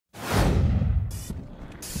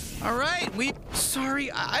All right,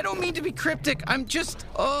 sorry, I don't mean to be cryptic. I'm just,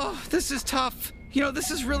 oh, this is tough. You know,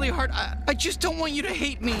 this is really hard. I just don't want you to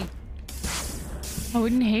hate me. I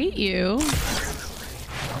wouldn't hate you.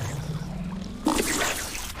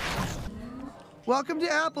 Welcome to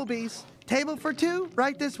Applebee's. Table for two,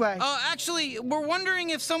 right this way. Actually, we're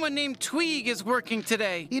wondering if someone named Tweeg is working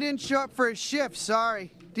today. He didn't show up for his shift,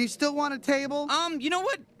 sorry. Do you still want a table? You know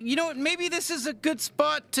what? Maybe this is a good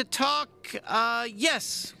spot to talk.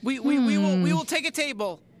 Yes, we will take a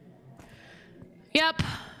table. Yep.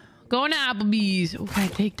 Going to Applebee's. Oh, can I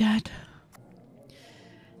take that?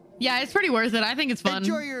 Yeah, it's pretty worth it. I think it's fun.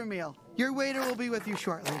 Enjoy your meal. Your waiter will be with you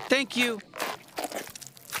shortly. Thank you.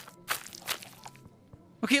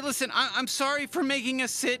 Okay, listen, I'm sorry for making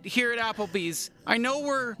us sit here at Applebee's. I know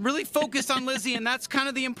we're really focused on Lizzie, and that's kind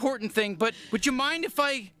of the important thing, but would you mind if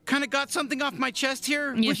I kind of got something off my chest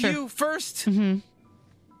here with you first? Mm-hmm.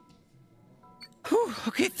 Whew,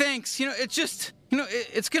 okay, thanks. You know, it's just...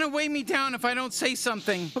 it's gonna weigh me down if I don't say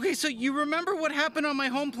something. Okay, so you remember what happened on my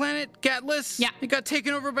home planet, Gatlas? Yeah. It got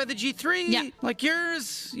taken over by the G3. Yeah. Like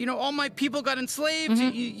yours. All my people got enslaved.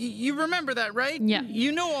 You remember that, right? Yeah.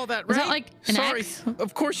 You know all that, right? Is that like an Sorry. X?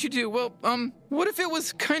 Of course you do. Well, what if it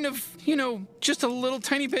was kind of, just a little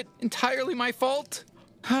tiny bit entirely my fault?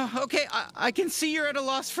 Okay, I can see you're at a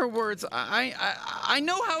loss for words. I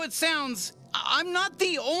know how it sounds. I'm not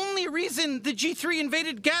the only reason the G3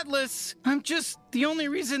 invaded Gatlas. I'm just the only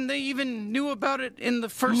reason they even knew about it in the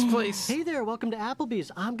first place. Hey there, welcome to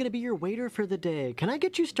Applebee's. I'm gonna be your waiter for the day. Can I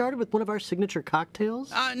get you started with one of our signature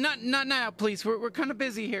cocktails? Not now, please. We're kind of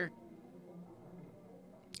busy here.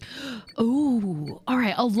 Ooh, all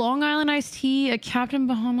right. A Long Island iced tea, a Captain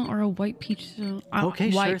Bahama, or a white peach.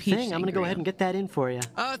 Okay, white sure peach thing. I'm gonna go ahead and get that in for you.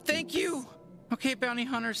 Thank you. Okay, Bounty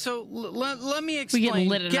Hunter, so let me explain. We get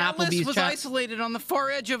lit in Gatlas Applebee's was chat. isolated on the far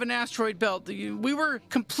edge of an asteroid belt. We were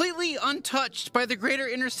completely untouched by the greater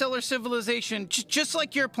interstellar civilization, just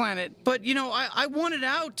like your planet. But, I wanted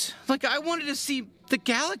out. Like, I wanted to see the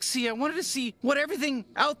galaxy. I wanted to see what everything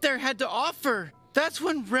out there had to offer. That's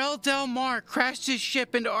when Rel Del Mar crashed his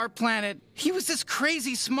ship into our planet. He was this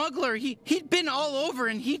crazy smuggler. He'd been all over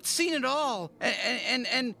and he'd seen it all.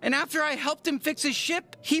 And after I helped him fix his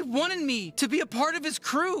ship, he wanted me to be a part of his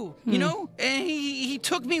crew, And he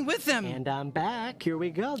took me with him. And I'm back. Here we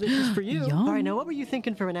go. This is for you. Yum. All right, now what were you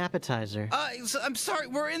thinking for an appetizer? I'm sorry.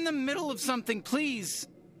 We're in the middle of something. Please.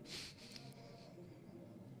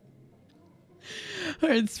 All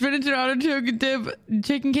right, spinach and artichoke dip,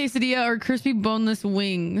 chicken quesadilla, or crispy boneless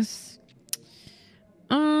wings.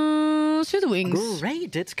 Let's do the wings.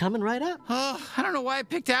 Great, it's coming right up. Oh, I don't know why I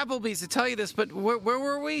picked Applebee's to tell you this, but where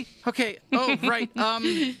were we? Okay. Oh, right.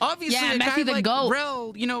 Obviously, Yeah, a Matthew guy the like goat.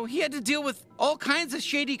 Rel, he had to deal with all kinds of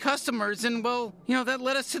shady customers, and that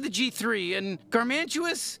led us to the G3. And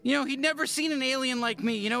Garmantuous, he'd never seen an alien like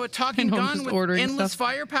me, a talking I know, I'm gun just with ordering endless stuff.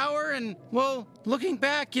 firepower. And looking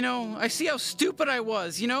back, I see how stupid I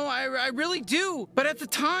was. I really do. But at the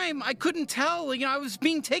time, I couldn't tell. I was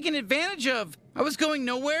being taken advantage of. I was going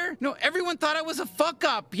nowhere. No, everyone thought I was a fuck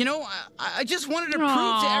up. I just wanted to prove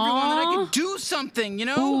to everyone that I could do something.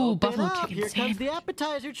 Ooh, Open buffalo up. chicken Here comes sandwich. the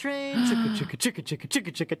appetizer train. Chicka, chicka, chicka,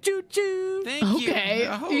 chicka, chicka, choo choo. Thank you. Okay,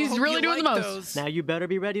 I hope he's really you doing the like most. those. Now you better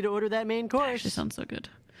be ready to order that main course. This sounds so good.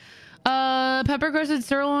 Pepper crusted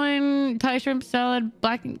sirloin, Thai shrimp salad,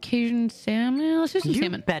 black and Cajun salmon. Let's do some You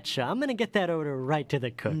salmon. betcha. I'm gonna get that order right to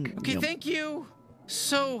the cook. Okay, thank you.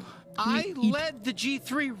 So, I led the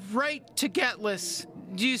G3 right to Gatlas.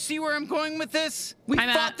 Do you see where I'm going with this? We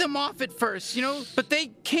fought them off at first, but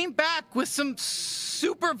they came back with some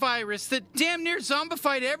super virus that damn near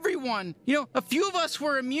zombified everyone. A few of us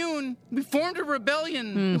were immune. We formed a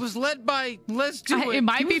rebellion. It was led by Les Dewitt. It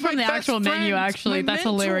might He be was from my the best actual menu, friend, actually. my That's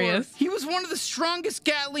mentor. hilarious. He was one of the strongest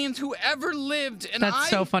Gatlians who ever lived, and That's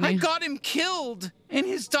so funny. I got him killed. In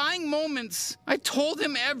his dying moments, I told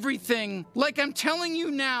him everything, like I'm telling you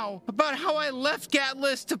now, about how I left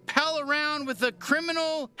Gatlas to pal around with a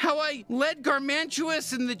criminal, how I led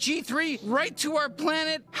Garmantuous and the G3 right to our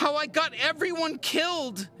planet, how I got everyone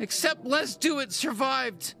killed, except Les Dewitt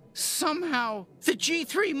survived. Somehow, the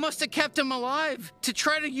G3 must have kept him alive to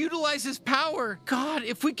try to utilize his power. God,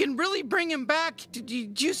 if we can really bring him back, do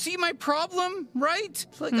you see my problem, right?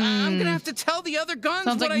 Like, I'm gonna have to tell the other guns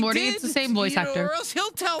Sounds what like Morty, I did. it's the same voice actor. Or else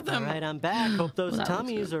he'll tell them. All right, I'm back. Hope those that looks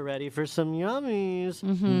tummies good. are ready for some yummies.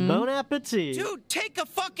 Bon appetit. Dude, take a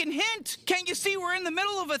fucking hint. Can't you see we're in the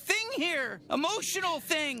middle of a thing here? Emotional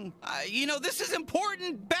thing. This is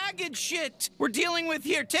important baggage shit we're dealing with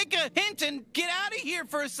here. Take a hint and get out of here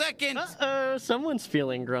for a second. Someone's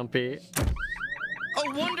feeling grumpy.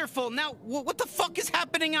 Oh, wonderful. Now, what the fuck is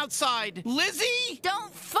happening outside? Lizzie?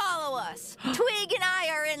 Don't follow us. Twig and I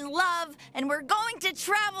are in love, and we're going to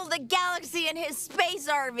travel the galaxy in his space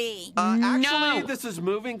RV. Actually, this is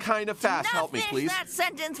moving kind of fast. Now Help me, finish please. that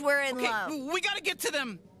sentence. We're in love. We gotta get to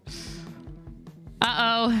them.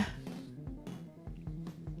 Uh-oh.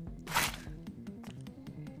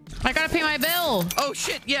 I gotta pay my bill. Oh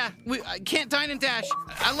shit, yeah. I can't dine and dash.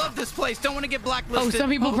 I love this place. Don't want to get blacklisted. Oh,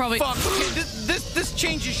 some people probably. Fuck. Okay, this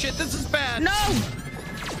changes shit. This is bad. No.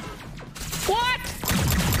 What?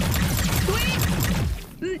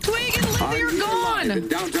 Twig and Lizzie are gone. In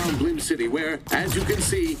downtown Blim City, where, as you can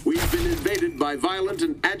see, we have been invaded by violent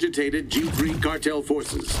and agitated G3 cartel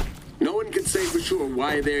forces. No one can say for sure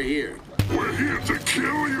why they're here. We're here to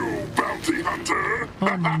kill you, bounty hunter!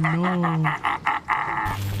 Oh no.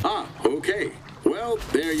 Ah, okay. Well,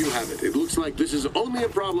 there you have it. It looks like this is only a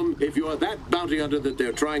problem if you're that bounty hunter that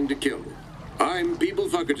they're trying to kill. I'm People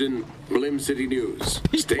Fuckerton, Blim City News.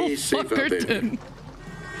 Stay safe out there.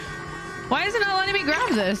 Why is it not letting me grab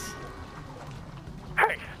this?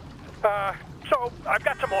 Hey, so I've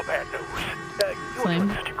got some more bad news. You were doing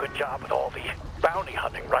such a good job with all the bounty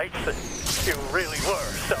hunting rights that you really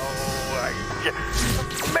were, so I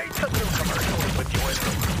made some new commercials with you in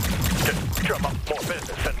them to drum up more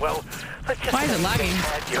business, and well, let's just Why is it lagging?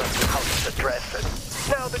 had your house address, and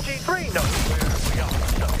now the G3 knows where we are,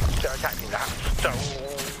 so they're attacking the house, so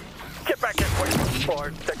get back in quick,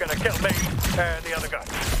 or they're gonna kill me and the other guys.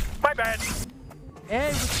 My bad.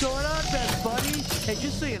 Hey, what's going on, best buddy? Hey,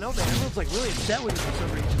 just so you know, man, everyone's like really upset with you for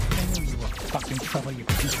some reason. I knew you were fucking trouble, you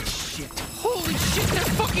piece of shit. Holy shit, they're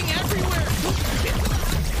fucking everywhere.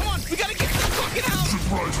 Come on, we gotta get this fucking out.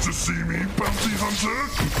 Surprised to see me, bounty hunter?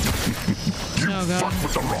 You fucked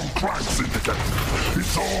with the wrong crime syndicate.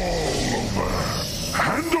 It's all over.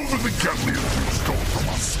 Hand over the galleon you stole from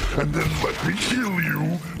us, and then let me kill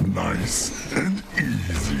you nice and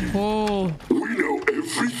easy. Oh. We know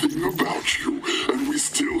everything about you, and we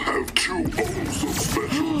still have two oh so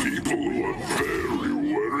special people who are very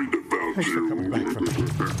worried about you.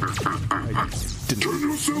 Turn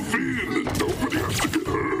yourself in, and nobody has to get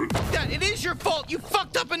hurt. Dad, it is your fault. You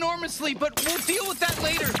fucked up enormously, but we'll deal with that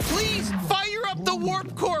later. Please, fire up the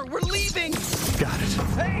warp core. We're leaving. Got it.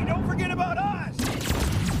 Hey, don't forget about us!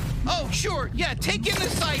 Oh, sure. Yeah, take in the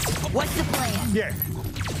sights. What's the plan? Yeah,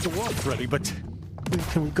 the warp's ready, but where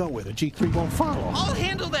can we go where the G3 won't follow? I'll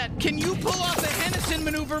handle that. Can you pull off the Hennison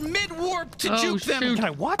maneuver mid-warp to juke them? Can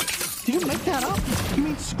I what? Did you make that up? You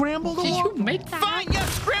mean scramble the warp? Did you make that? Fine, yeah,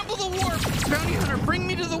 scramble the warp. Bounty Hunter, bring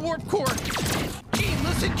me to the warp core. Gene,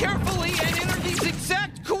 listen carefully and enter these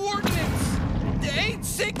exact coordinates.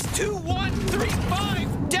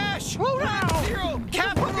 862135-10,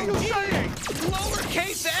 capital G,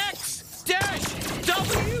 lowercase x, dash,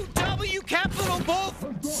 W, capital both,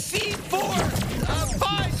 C4,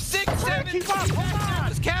 5, 6, 7,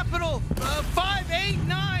 capital, 5, 8,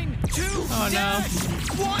 9, 2, dash,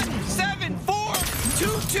 1, 7, 4,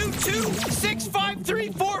 2, 2, 2, 6, 5,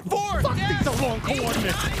 3, 4, 4, Fuck, dash, these are wrong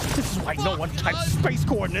coordinates. This is why no one types space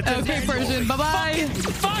coordinates. Okay, person. Bye-bye.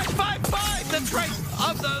 555. That's right.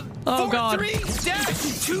 Of the Oh, God.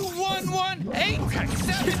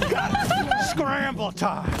 43-2118. Scramble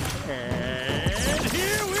time. And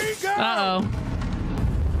here we go. Uh-oh.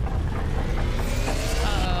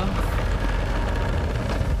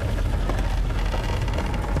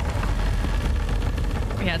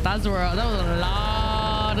 Yeah, that was a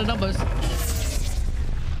lot of numbers.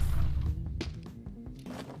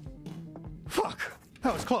 Fuck,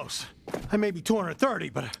 that was close. I may be 230,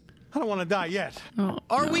 but I don't want to die yet.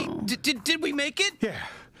 Are we? Did we make it? Yeah,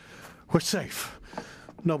 we're safe.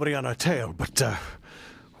 Nobody on our tail, but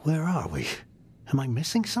where are we? Am I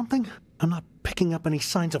missing something? I'm not picking up any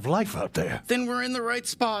signs of life out there. Then we're in the right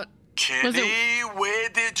spot. Kitty, where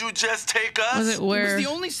did you just take us? Was it It where was the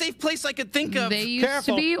only safe place I could think of. they used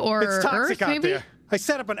Careful. to be, or it's toxic Earth, out maybe? there. I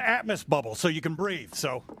set up an atmos bubble so you can breathe,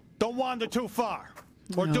 so don't wander too far.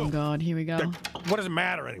 Or Oh, do. God, here we go. What does it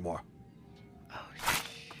matter anymore?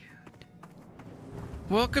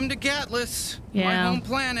 Welcome to Gatlas, my Yeah. home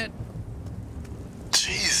planet.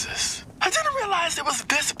 Jesus. I didn't realize it was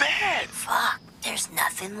this bad. Fuck, there's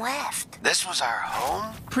nothing left. This was our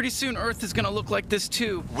home? Pretty soon Earth is gonna look like this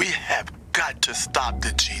too. We have got to stop the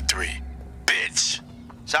G3. Bitch.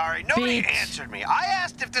 Sorry, nobody Bitch. answered me. I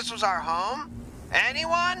asked if this was our home.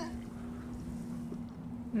 Anyone?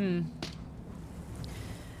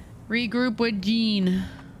 Regroup with Gene.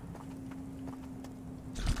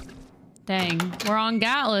 Dang, we're on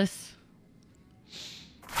Gatlas.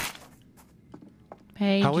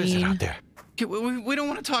 Hey, How is it Gene. out there? Okay, we don't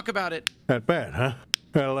want to talk about it. Not bad, huh?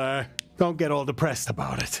 Well, Don't get all depressed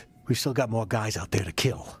about it. We still got more guys out there to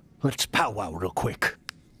kill. Let's powwow real quick.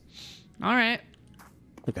 All right.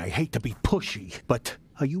 Look, I hate to be pushy, but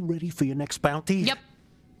are you ready for your next bounty? Yep.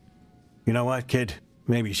 You know what, kid?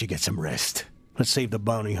 Maybe you should get some rest. Let's save the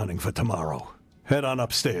bounty hunting for tomorrow. Head on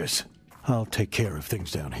upstairs. I'll take care of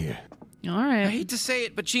things down here. All right. I hate to say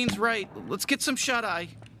it, but Gene's right. Let's get some shut-eye.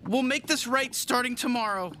 We'll make this right starting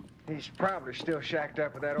tomorrow. He's probably still shacked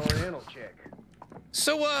up with that Oriental chick.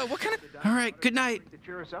 So, what kind of... All right, good night.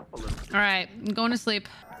 All right, I'm going to sleep.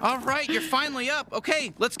 All right, you're finally up.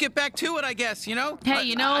 Okay, let's get back to it, I guess, you know? Hey,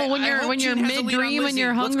 you know, when you're mid-dream and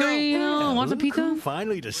you're hungry, you know, want some pizza?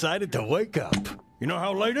 Finally decided to wake up. You know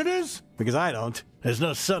how late it is? Because I don't. There's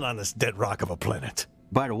no sun on this dead rock of a planet.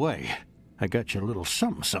 By the way, I got you a little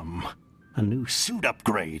something. A new suit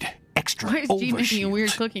upgrade. Extra Why is Gene making a overshield.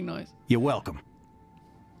 weird clicking noise? You're welcome.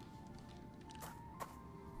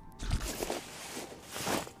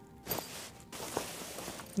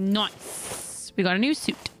 Nice. We got a new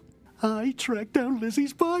suit. I tracked down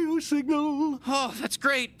Lizzie's biosignal. Oh, that's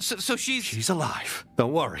great. So she's... She's alive.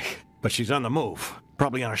 Don't worry. But she's on the move.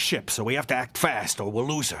 Probably on a ship, so we have to act fast or we'll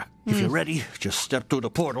lose her. If you're ready, just step through the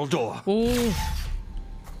portal door. Ooh.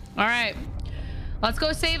 All right. Let's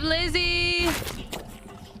go save Lizzie.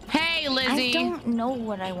 Hey, Lizzie. I don't know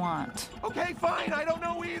what I want. Okay, fine. I don't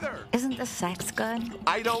know either. Isn't the sex good?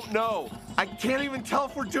 I don't know. I can't even tell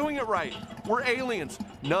if we're doing it right. We're aliens.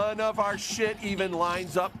 None of our shit even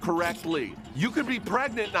lines up correctly. You could be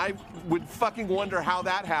pregnant and I would fucking wonder how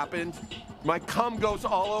that happened. My cum goes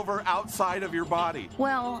all over outside of your body.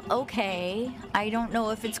 Well, okay. I don't know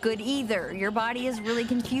if it's good either. Your body is really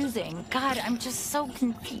confusing. God, I'm just so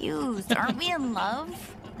confused. Aren't we in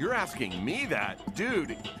love? You're asking me that?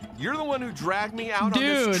 Dude, you're the one who dragged me out on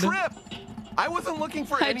this trip. I wasn't looking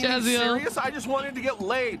for anything serious. I just wanted to get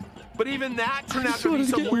laid. But even that turned out to be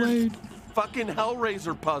some weird fucking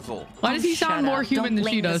Hellraiser puzzle. Why does he sound more human than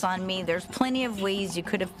she does? Don't blame this on me. There's plenty of ways you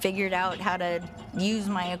could have figured out how to use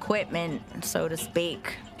my equipment, so to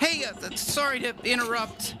speak. Hey, sorry to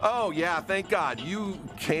interrupt. Oh, yeah, thank God. You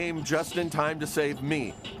came just in time to save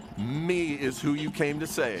me. Me is who you came to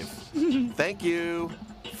save. Thank you.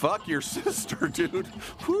 Fuck your sister, dude.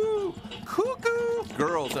 Whoo, cuckoo.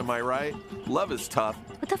 Girls, am I right? Love is tough.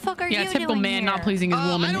 What the fuck are you doing Yeah, typical man here? not pleasing his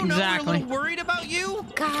woman. I don't know. Exactly. We're a little worried about you.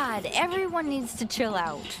 God, everyone needs to chill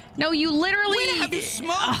out. No, you literally. Wait, have you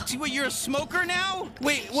smoked? Wait, you're a smoker now?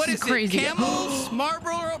 Wait, what She's is crazy. it? Camels?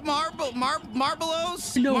 Marlboros?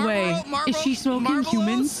 No way. Is she smoking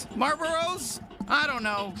humans? Marlboros? I don't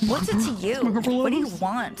know. What's it to you? What do you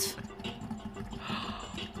want?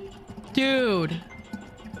 Dude.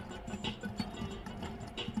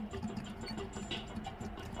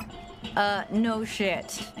 No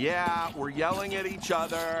shit. Yeah, we're yelling at each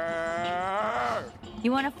other.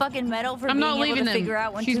 You want a fucking medal for I'm being not able leaving to them. figure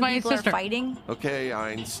out when She's two my people sister. are fighting? Okay,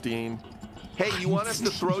 Einstein. Hey, you want us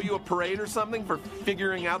to throw you a parade or something for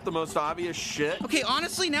figuring out the most obvious shit? Okay,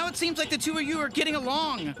 honestly, now it seems like the two of you are getting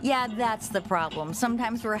along. Yeah, that's the problem.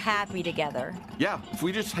 Sometimes we're happy together. Yeah, if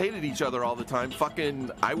we just hated each other all the time,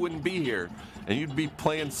 fucking, I wouldn't be here. And you'd be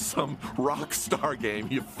playing some rock star game,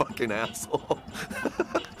 you fucking asshole.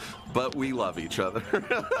 But we love each other.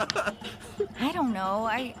 I don't know.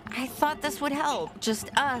 I thought this would help.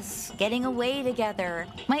 Just us getting away together.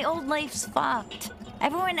 My old life's fucked.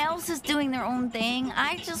 Everyone else is doing their own thing.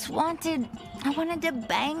 I wanted to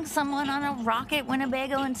bang someone on a rocket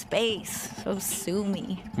Winnebago in space. So sue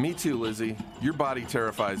me. Me too, Lizzie. Your body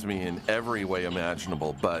terrifies me in every way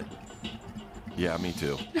imaginable, but yeah, me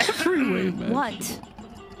too. Every way, man. What?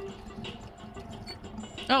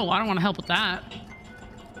 Oh, I don't want to help with that.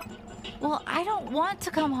 Well, I don't want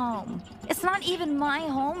to come home. It's not even my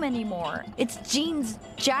home anymore. It's Gene's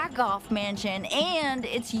jack-off mansion, and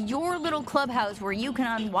it's your little clubhouse where you can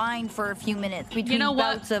unwind for a few minutes between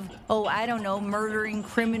bouts of, I don't know, murdering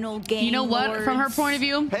criminal gang You know what? lords. From her point of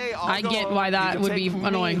view, Hey, I get why that would be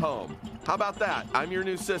annoying. Home. How about that? I'm your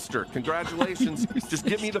new sister. Congratulations. Just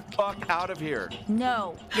get me the fuck out of here.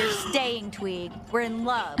 No, you're staying, Tweeg. We're in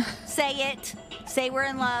love. Say it. Say we're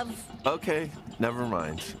in love. Okay, never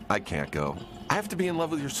mind. I can't go. I have to be in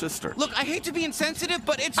love with your sister. Look, I hate to be insensitive,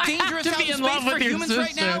 but it's I have dangerous to out be in in love space with for your humans right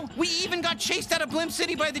sister. now. We even got chased out of Blimp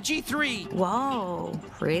City by the G3. Whoa,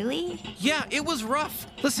 really? Yeah, it was rough.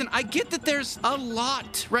 Listen, I get that there's a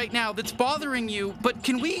lot right now that's bothering you, but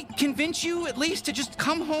can we convince you at least to just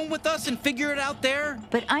come home with us and figure it out there?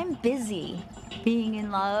 But I'm busy being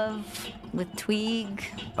in love with Tweeg.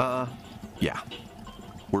 Yeah.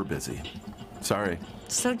 We're busy. Sorry.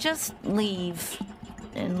 So just leave.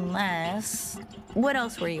 Unless... What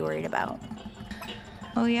else were you worried about?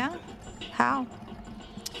 Oh, yeah? How?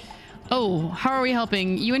 Oh, how are we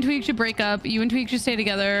helping? You and Tweak should break up. You and Tweak should stay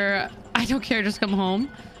together. I don't care. Just come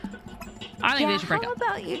home. I think they should break how up.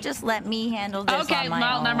 about you just let me handle this Okay, on my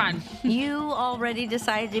well, own? never mind. You already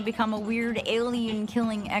decided to become a weird alien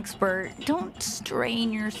killing expert. Don't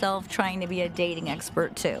strain yourself trying to be a dating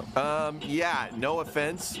expert too. Yeah, no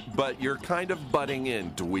offense, but you're kind of butting in,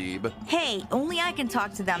 dweeb. Hey, only I can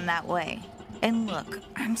talk to them that way. And look,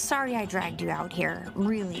 I'm sorry I dragged you out here.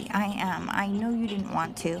 Really, I am. I know you didn't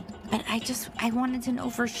want to. But I wanted to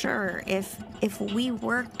know for sure if we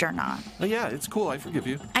worked or not. Oh, yeah, it's cool. I forgive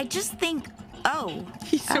you. I just think,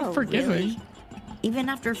 He's so forgiving. Really? Even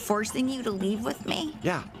after forcing you to leave with me?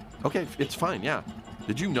 Yeah. Okay, it's fine, yeah.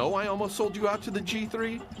 Did you know I almost sold you out to the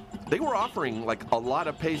G3? They were offering, like, a lot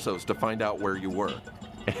of pesos to find out where you were.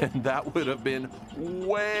 And that would have been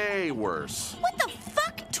way worse. What the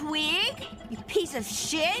fuck, Twig? You piece of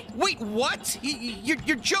shit? Wait, what?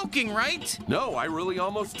 You're joking, right? No, I really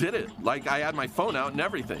almost did it. Like, I had my phone out and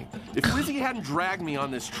everything. If Lizzie hadn't dragged me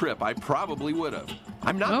on this trip, I probably would have.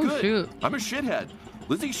 I'm not good. Shoot. I'm a shithead.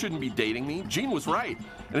 Lizzie shouldn't be dating me. Gene was right.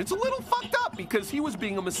 And it's a little fucked up because he was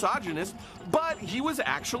being a misogynist, but he was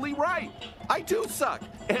actually right. I do suck,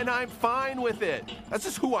 and I'm fine with it. That's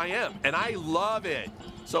just who I am, and I love it.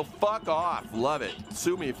 So fuck off. Love it.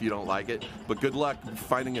 Sue me if you don't like it, but good luck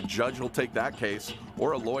finding a judge who'll take that case,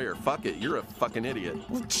 or a lawyer. Fuck it. You're a fucking idiot.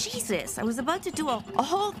 Well, Jesus, I was about to do a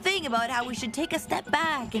whole thing about how we should take a step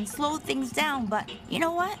back and slow things down, but you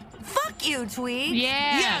know what? Fuck you, Tweeg.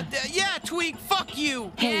 Yeah. Yeah, Tweeg, fuck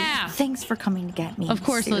you. Hey, Yeah. thanks for coming to get me. Of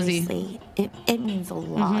course, Lizzie. Seriously, it means a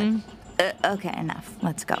lot. Okay, enough.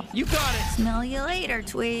 Let's go. You got it. Smell you later,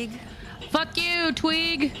 Tweeg. Fuck you,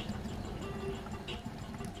 Tweeg.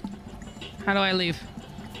 How do I leave?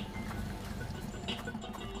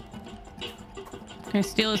 Can I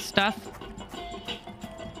steal his stuff?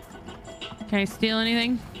 Can I steal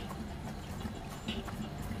anything?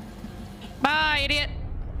 Bye, idiot.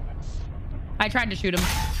 I tried to shoot him.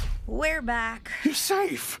 We're back. You're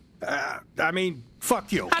safe. I mean,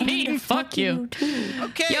 fuck you. I mean, fuck you.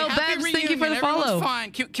 Okay, Yo, happy Babs, thank you for reunion. the follow. Everyone's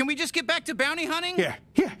fine. Can we just get back to bounty hunting?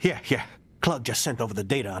 Yeah. Clug just sent over the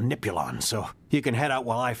data on Nipulon, so you can head out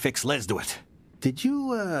while I fix Lesduit. Did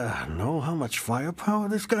you, know how much firepower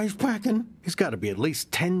this guy's packing? He's got to be at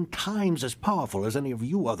least 10 times as powerful as any of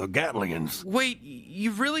you other Gatlians. Wait, you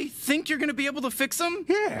really think you're gonna be able to fix them?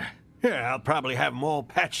 Yeah, I'll probably have them all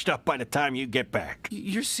patched up by the time you get back.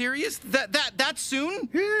 You're serious? That soon?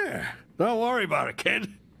 Yeah, don't worry about it,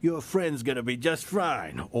 kid. Your friend's gonna be just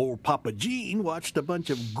fine. Old Papa Gene watched a bunch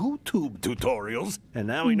of GooTube tutorials, and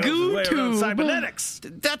now he knows his way around cybernetics.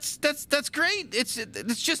 That's great. It's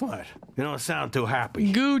just... What? You don't sound too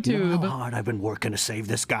happy. GooTube. You know how hard I've been working to save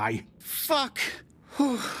this guy? Fuck.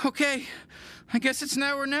 Whew, okay. I guess it's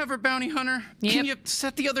now or never, bounty hunter. Yep. Can you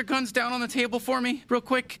set the other guns down on the table for me, real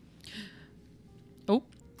quick? Oh.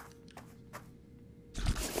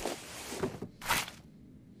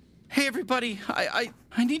 Hey, everybody.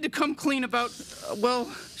 I need to come clean about, this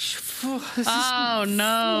is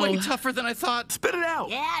way tougher than I thought. Spit it out.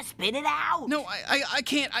 Yeah, spit it out. No, I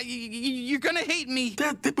can't. You're gonna hate me.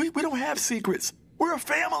 We don't have secrets. We're a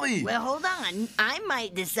family. Well, hold on. I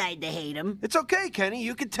might decide to hate him. It's okay, Kenny.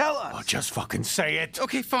 You can tell us. Oh, just fucking say it.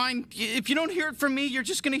 Okay, fine. If you don't hear it from me, you're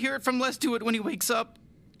just gonna hear it from Lesduit when he wakes up.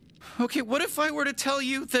 Okay, what if I were to tell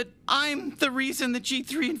you that I'm the reason the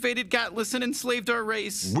G3 invaded Gatlas and enslaved our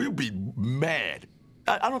race? We'll be mad.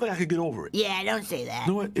 I don't think I could get over it. Yeah, don't say that.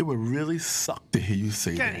 You know what? It would really suck to hear you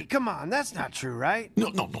say Kenny, that. come on. That's not true, right?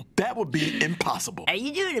 No. That would be impossible. Are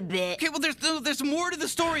you doing a bit? Okay, well, there's more to the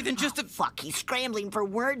story than just a... Fuck, he's scrambling for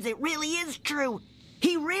words. It really is true.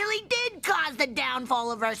 He really did cause the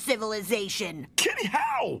downfall of our civilization. Kenny,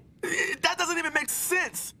 how? That doesn't even make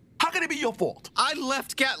sense. How can it be your fault? I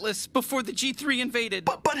left Gatlas before the G3 invaded.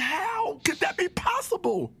 But how could that be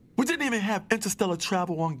possible? We didn't even have interstellar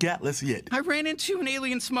travel on Gatlas yet. I ran into an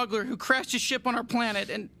alien smuggler who crashed his ship on our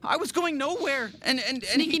planet, and I was going nowhere. And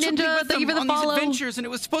he took me with him on these adventures, and it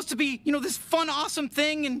was supposed to be, this fun, awesome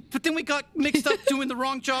thing. But then we got mixed up doing the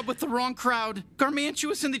wrong job with the wrong crowd,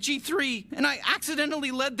 Garmantuous and the G3, and I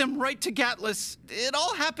accidentally led them right to Gatlas. It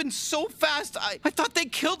all happened so fast. I thought they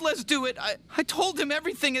killed Lesduit. I told him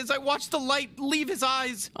everything as I watched the light leave his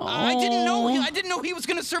eyes. I didn't know he was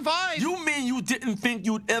gonna survive. You mean you didn't think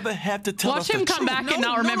you'd ever ever have to tell us Watch him the come truth. back and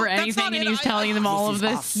not remember anything, and he was telling them all of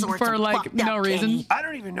this for like no reason. I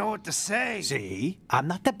don't even know what to say. See? I'm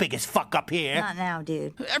not the biggest fuck up here. Not now,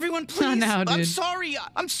 dude. Everyone, please. now, I'm dude. sorry.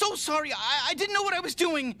 I'm so sorry. I didn't know what I was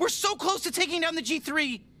doing. We're so close to taking down the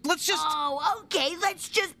G3. Let's just... Oh, okay. Let's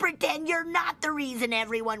just pretend you're not the reason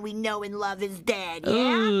everyone we know and love is dead,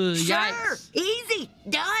 yeah? Ooh, Sure. yikes. Easy.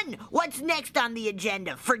 Done. What's next on the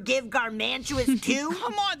agenda? Forgive Garmantuous too?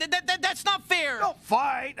 Come on, that's not fair. Don't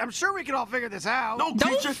fight. I'm sure we can all figure this out. No, Don't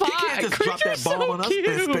Creature, fight. you can't just drop that Creature's bomb so on us cute.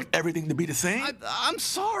 and expect everything to be the same. I'm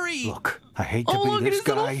sorry. Look, I hate to Oh, be look at this his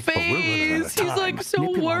little guy, but we're running out of face. He's, time. like, so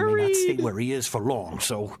Nippon may not worried. stay where he is for long,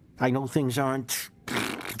 so I know things aren't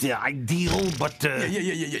ideal, but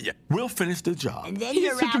Yeah. We'll finish the job. And then He's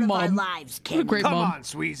you're such out a of our mom. lives, What a Ken. great Come mom. on,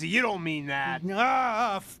 Sweezy. You don't mean that.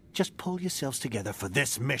 just pull yourselves together for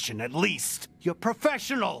this mission at least. You're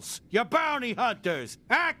professionals. You're bounty hunters.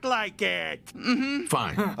 Act like it.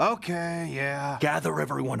 Fine. Okay, yeah. Gather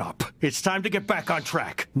everyone up. It's time to get back on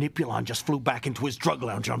track. Nipulon just flew back into his drug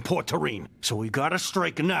lounge on Port Turine, so we gotta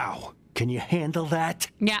strike now. Can you handle that?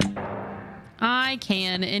 Yeah, I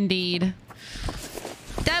can indeed.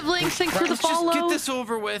 Devlings, thanks for the Let's just follow. get this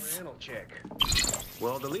over with. Oriental check.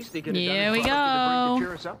 Well, the least they could have Here done we is brought up go. to the brink to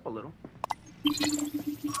cheer us up a little.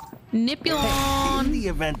 Nipulon. In the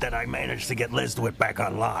event that I manage to get Lesdwick back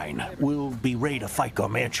online, we'll be ready to fight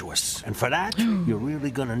Garmantuous. And for that, you're really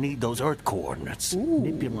gonna need those Earth coordinates.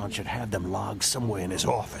 Nipulon should have them logged somewhere in his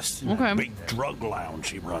office. In that Okay. big drug lounge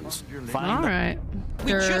he runs. Find All them. right.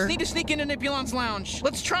 We Sure. just need to sneak into Nipulon's lounge.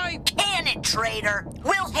 Let's try... Can it, traitor?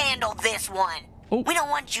 We'll handle this one. Oh. We don't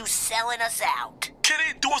want you selling us out. Kenny,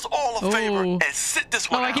 do us all a favor Oh. and sit this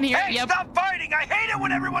one Oh, out. I can hear it. Hey, Yep. stop fighting! I hate it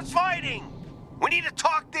when everyone's fighting! We need to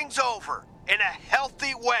talk things over in a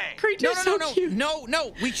healthy way. Creature's so cute. No.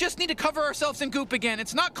 We just need to cover ourselves in goop again.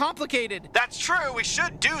 It's not complicated. That's true, we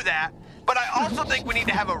should do that. But I also think we need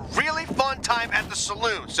to have a really fun time at the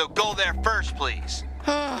saloon, so go there first, please.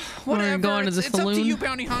 Whatever. going to the it's up to saloon? you,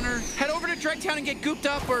 Bounty Hunter. Head over to Dregtown and get gooped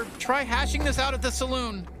up, or try hashing this out at the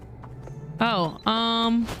saloon. Oh,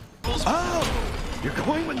 Oh, you're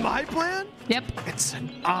going with my plan? yep. It's an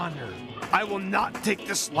honor. I will not take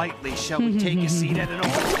this lightly. Shall we take a seat at an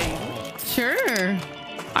old table? Sure.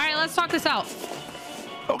 All right, let's talk this out.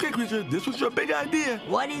 Okay, Creature, this was your big idea.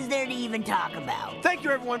 What is there to even talk about? Thank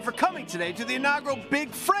you, everyone, for coming today to the inaugural Big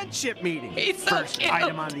Friendship Meeting. He's so First cute.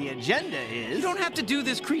 item on the agenda is... You don't have to do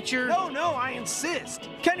this, Creature. No, I insist.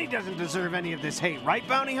 Kenny doesn't deserve any of this hate, right,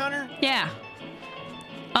 Bounty Hunter? Yeah.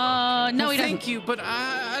 No, Well, he doesn't. thank you, but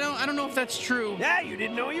I don't know if that's true. Yeah, you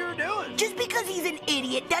didn't know what you were doing. Just because he's an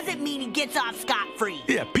idiot doesn't mean he gets off scot-free.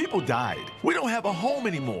 Yeah, people died. We don't have a home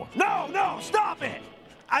anymore. No, stop it.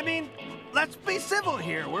 I mean, let's be civil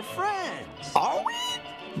here. We're friends. Are we?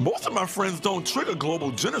 Most of my friends don't trigger global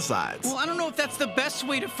genocides. Well, I don't know if that's the best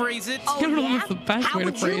way to phrase it. Oh, I don't know yeah? if that's the best How way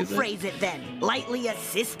to would phrase you it. phrase it then? Lightly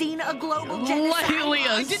assisting a global genocide? Lightly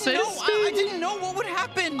I didn't know. I assisting? didn't know what would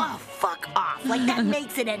happen. Oh, fuck off. Like, that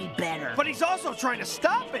makes it any better. But he's also trying to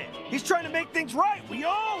stop it. He's trying to make things right. We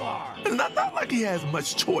all are. It's not like he has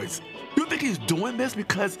much choice. You think he's doing this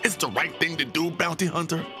because it's the right thing to do, Bounty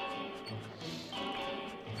Hunter?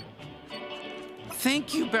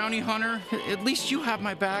 Thank you, Bounty Hunter. At least you have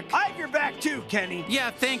my back. I have your back too, Kenny.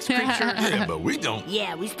 Yeah, thanks, Creature. Yeah, but we don't.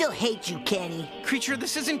 Yeah, we still hate you, Kenny. Creature,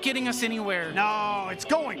 this isn't getting us anywhere. No, it's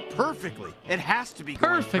going perfectly. It has to be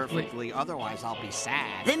going Perfectly. perfectly. Otherwise, I'll be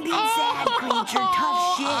sad. Then be sad, Creature.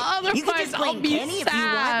 Tough shit. You can Otherwise, just I'll blame be Kenny if you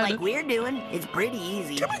want, sad. like we're doing. It's pretty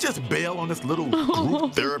easy. Can we just bail on this little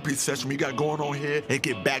group therapy session we got going on here and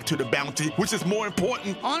get back to the bounty, which is more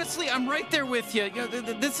important? Honestly, I'm right there with you.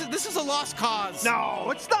 This is a lost cause.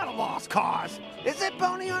 No, it's not a lost cause. Is it,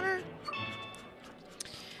 Bounty Hunter?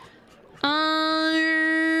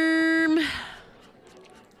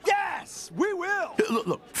 Yes, we will.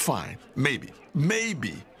 Look, fine. Maybe.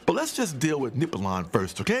 But let's just deal with Nipulon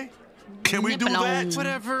first, okay? Can we do that?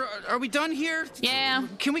 Whatever. Are we done here? Yeah.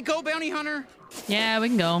 Can we go, Bounty Hunter? Yeah, we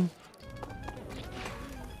can go.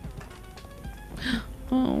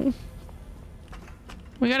 Oh.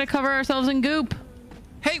 We gotta cover ourselves in goop.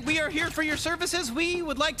 Hey, we are here for your services. We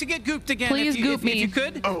would like to get gooped again. Please if you, goop if me. you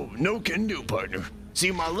could. Oh, no can do, partner.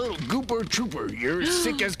 See, my little gooper trooper, you're as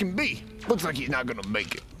sick as can be. Looks like he's not gonna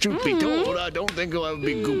make it. Truth be told, I don't think he'll ever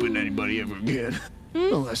be gooping anybody ever again.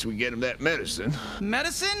 Unless we get him that medicine.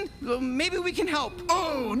 Medicine? Well, maybe we can help.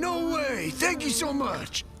 Oh, no way. Thank you so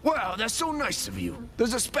much. Wow, that's so nice of you.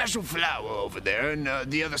 There's a special flower over there on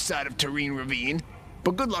the other side of Turine Ravine.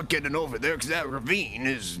 But good luck getting over there, because that ravine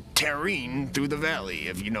is terrain through the valley,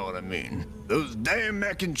 if you know what I mean. Those damn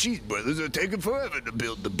mac and cheese brothers are taking forever to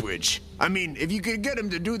build the bridge. I mean, if you could get them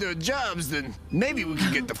to do their jobs, then maybe we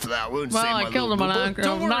could get the flour and well, save my I killed him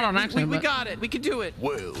not on accident. We got it. We can do it.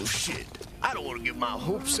 Well, shit. I don't want to get my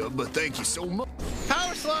hopes up, but thank you so much.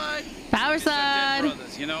 Power slide. Power slide.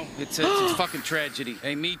 Brothers, you know, it's a fucking tragedy.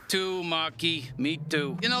 Hey, me too, Marky. Me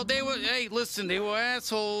too. You know, they were. Hey, listen, they were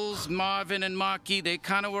assholes. Marvin and Marky, they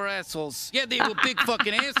kind of were assholes. Yeah, they were big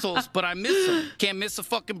fucking assholes, but I miss them. Can't miss a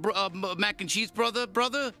fucking mac and cheese brother.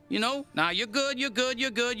 You know? Nah, you're good. You're good.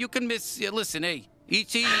 You can miss. Listen, hey. You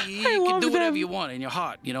can do whatever you want in your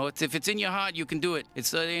heart, you know. If it's in your heart, you can do it.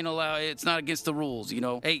 It's ain't allowed. It's not against the rules, you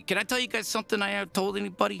know. Hey, can I tell you guys something I haven't told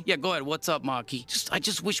anybody? Yeah, go ahead. What's up, Marky? I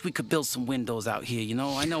just wish we could build some windows out here, you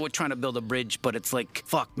know. I know we're trying to build a bridge, but it's like,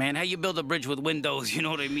 fuck, man. How you build a bridge with windows? You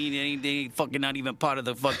know what I mean? They ain't fucking not even part of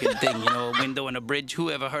the fucking thing, you know. A window and a bridge. Who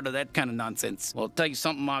ever heard of that kind of nonsense? Well, I'll tell you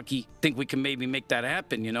something, Marky. Think we can maybe make that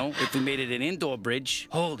happen, you know? If we made it an indoor bridge.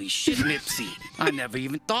 Holy shit, Nipsey. I never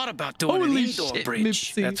even thought about doing an indoor bridge.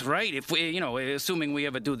 Nipsey. That's right. If we, you know, assuming we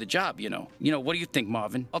ever do the job, you know. What do you think,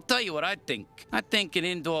 Marvin? I'll tell you what I think. I think an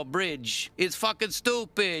indoor bridge is fucking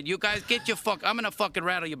stupid. You guys get your I'm gonna fucking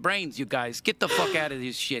rattle your brains, you guys. Get the fuck out of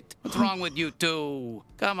this shit. What's wrong with you two?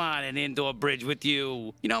 Come on, an indoor bridge with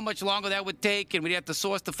you. You know how much longer that would take, and we'd have to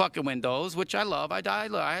source the fucking windows, which I love. I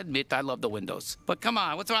admit I love the windows. But come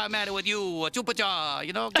on, what's the matter with you? Chupa-cha,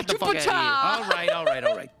 you know, get the fuck out of here. All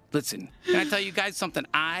right. Listen, can I tell you guys something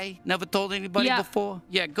I never told anybody before?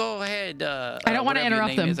 Yeah, go ahead. I don't want to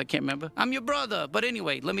interrupt them. I can't remember. I'm your brother. But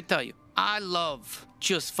anyway, let me tell you. I love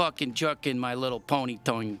just fucking jerking my little pony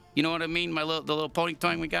tongue. You know what I mean? The little pony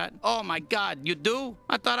tongue we got? Oh, my God. You do?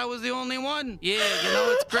 I thought I was the only one. Yeah, you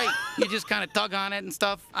know, it's great. You just kind of tug on it and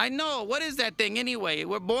stuff. I know. What is that thing anyway?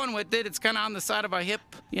 We're born with it. It's kind of on the side of our hip,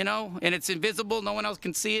 you know? And it's invisible. No one else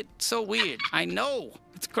can see it. So weird. I know.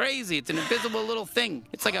 It's crazy. It's an invisible little thing.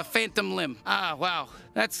 It's like a phantom limb. Ah, wow.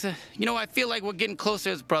 That's, you know, I feel like we're getting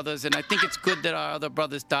closer as brothers, and I think it's good that our other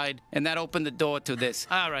brothers died, and that opened the door to this.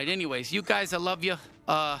 All right, anyways, you guys, I love you.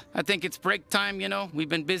 I think it's break time, you know. We've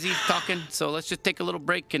been busy talking, so let's just take a little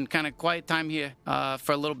break and kind of quiet time here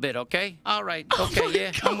for a little bit, okay? All right.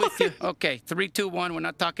 Okay, I'm with you. Okay, 3, 2, 1. We're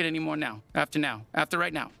not talking anymore now. After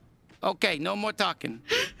right now. Okay, no more talking.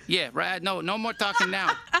 Yeah, right. No more talking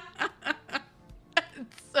now.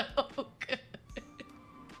 So good.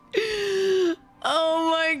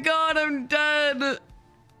 Oh my God, I'm dead.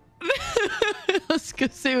 Let's go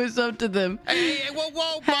see what's up to them. Hey,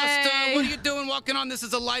 whoa, Buster. What are you doing walking on? This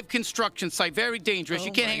is a live construction site. Very dangerous.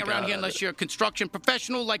 You can't hang around here unless you're a construction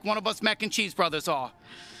professional like one of us mac and cheese brothers are.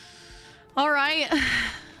 All right.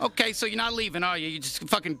 Okay, so you're not leaving, are you? You're just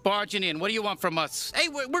fucking barging in. What do you want from us? Hey,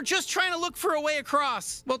 we're just trying to look for a way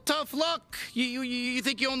across. Well, tough luck. You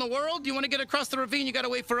think you own the world? You want to get across the ravine? You got to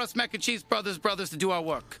wait for us mac and cheese brothers to do our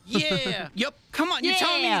work. Yeah. Yep. Come on, you're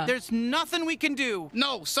telling me there's nothing we can do?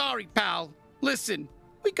 No, sorry, pal. Listen,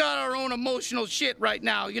 we got our own emotional shit right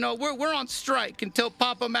now. You know, we're on strike until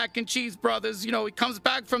Papa Mac and Cheese Brothers, you know, he comes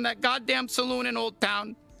back from that goddamn saloon in Old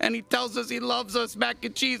Town. And he tells us he loves us, Mac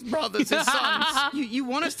and Cheese Brothers, his sons. You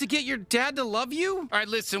want us to get your dad to love you? All right,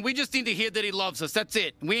 listen, we just need to hear that he loves us. That's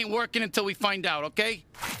it. We ain't working until we find out, okay?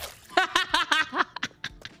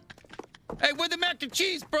 Hey, we're the Mac and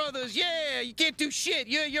Cheese Brothers. Yeah, you can't do shit.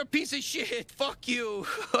 You're a piece of shit. Fuck you.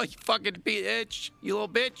 You fucking bitch. You little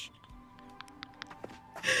bitch.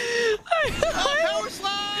 Power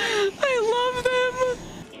slide! I love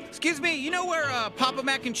them. Excuse me, you know where Papa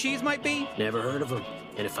Mac and Cheese might be? Never heard of him.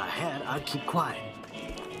 And if I had, I'd keep quiet.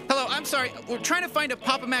 Hello, I'm sorry. We're trying to find a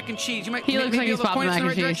Papa Mac and Cheese. You might he looks like he's Papa Mac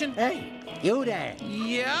and Cheese. Hey, you there?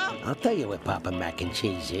 Yeah? I'll tell you where Papa Mac and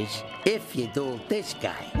Cheese is. If you duel this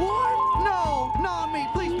guy. What? No, not me.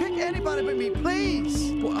 Please pick anybody but me,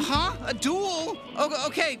 please. Huh? A duel?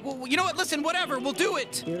 Okay. Well, you know what? Listen, whatever. We'll do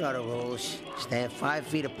it. You know the rules. Stand 5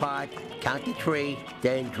 feet apart, count to 3,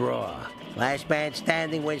 then draw. Last man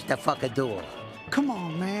standing wins the fucking duel. Come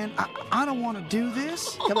on, man. I don't want to do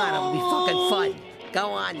this. Come on, it'll be fucking fun.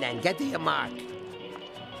 Go on, then. Get to your mark.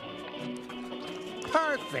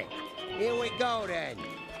 Perfect. Here we go, then.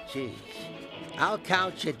 Jeez. I'll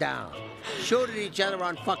count you down. Shoot at each other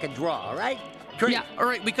on fucking draw, all right? 3. Yeah, all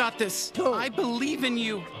right, we got this. 2. I believe in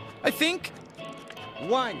you. I think.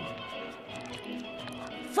 1.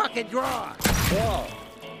 Fucking draw. Whoa.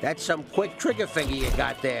 That's some quick trigger finger you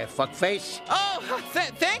got there, fuckface. Oh,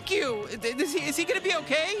 thank you. Is he gonna be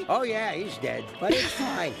okay? Oh, yeah, he's dead. But it's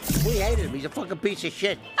fine. We hated him. He's a fucking piece of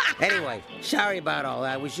shit. Anyway, sorry about all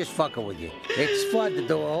that. I was just fucking with you. It's fun to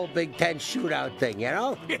do a whole Big Ten shootout thing, you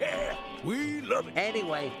know? We love it.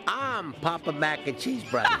 Anyway, I'm Papa Mac and Cheese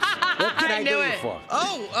Brothers. What can I do you for?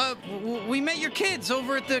 Oh, we met your kids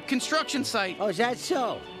over at the construction site. Oh, is that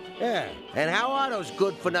so? Yeah. And how are those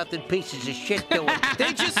good-for-nothing pieces of shit doing?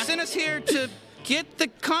 They just sent us here to get the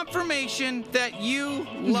confirmation that you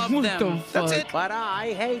love What them. the That's fuck? it. But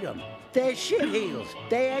I hate them. They're shit heels.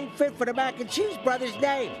 They ain't fit for the Mac and Cheese Brothers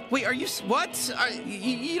name. Wait, are you... What?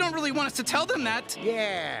 You don't really want us to tell them that.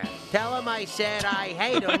 Yeah. Tell them I said I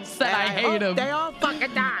hate them. Said I hate 'em. They all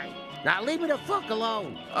fucking die. Now leave me the fuck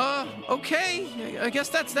alone. Okay. I guess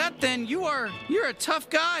that's that then. You're a tough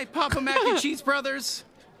guy, Papa Mac and Cheese Brothers.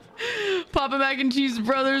 Papa Mac and Cheese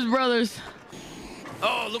brothers.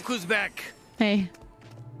 Oh, look who's back. Hey.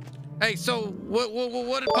 Hey, so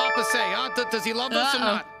what did Papa say, huh? Does he love us or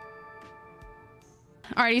not?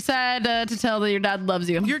 All right, he said to tell that your dad loves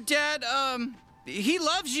you. Your dad, he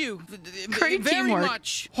loves you Great very teamwork.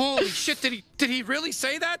 much. Holy shit, did he really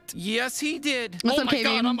say that? Yes, he did. What's oh up, my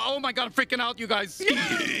god, Kavian? oh my god, I'm freaking out, you guys.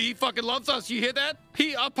 He fucking loves us. You hear that?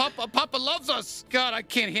 Papa loves us. God, I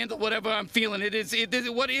can't handle whatever I'm feeling. Is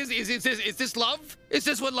this love? Is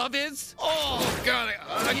this what love is? Oh god,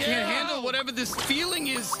 I can't handle whatever this feeling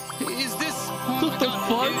is. Is this? Oh my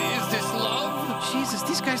god, is this love? Jesus,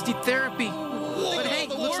 these guys need therapy. But hey,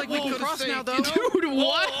 looks like we can cross now, though. Dude,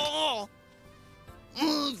 what?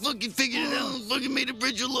 Fucking figured it out. Fucking made a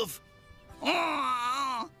bridge of love.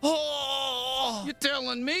 You're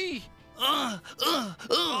telling me? Can't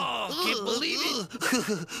believe it.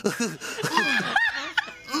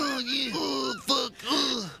 Fuck.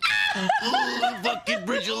 Fucking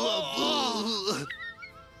bridge of love.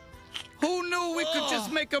 Who knew we could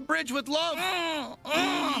just make a bridge with love?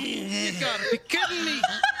 You gotta be kidding me.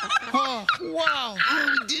 Oh, wow.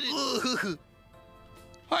 We did it.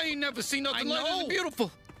 I ain't never seen nothing like this beautiful.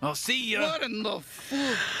 I'll see ya. What in the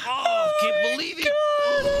Can't believe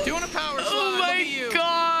it. Doing a power slide. Oh Look at my you.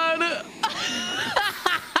 god.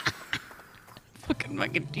 Fucking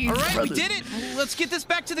Mac and Cheese All right, brothers. we did it. Let's get this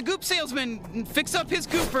back to the goop salesman and fix up his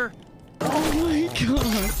gooper. Oh my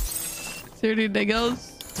god. Is there anything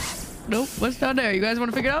else? Nope. What's down there? You guys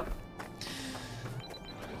want to figure it out?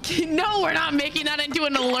 No, we're not making that into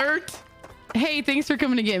an alert. Hey, thanks for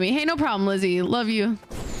coming to get me. Hey, no problem, Lizzie. Love you.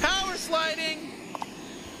 Power sliding.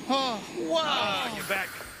 Oh, wow. You're back.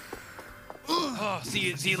 Oh,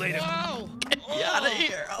 see you later. Wow. Get me out of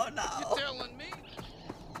here. Oh no. You're telling me?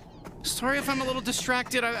 Sorry if I'm a little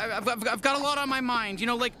distracted. I've got a lot on my mind. You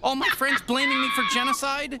know, like all my friends blaming me for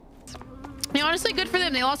genocide. Yeah, honestly, good for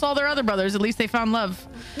them. They lost all their other brothers. At least they found love.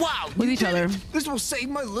 Wow, with each other. This will save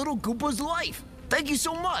my little Goopa's life. Thank you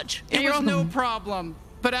so much. It was no problem.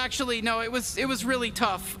 But actually, no, it was really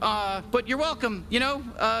tough. But you're welcome, you know?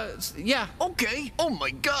 Yeah. Okay. Oh my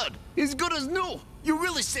god. As good as new. You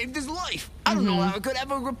really saved his life. I don't know how I could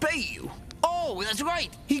ever repay you. Oh, that's right.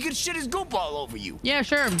 He could shit his goop all over you. Yeah,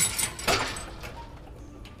 sure.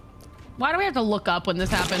 Why do we have to look up when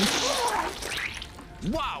this happens?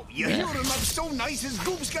 Wow, you healed him up so nice his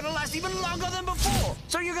goop's gonna last even longer than before.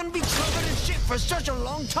 So you're gonna be covered in shit for such a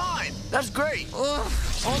long time. That's great. Ugh,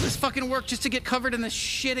 all this fucking work just to get covered in this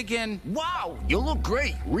shit again. Wow, you look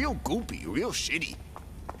great. Real goopy, real shitty.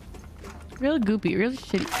 Real goopy, real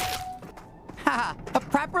shitty. Haha, a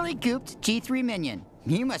properly gooped G3 minion.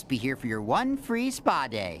 You must be here for your one free spa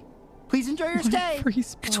day. Please enjoy your stay.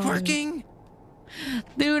 It's working.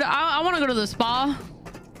 Dude, I want to go to the spa.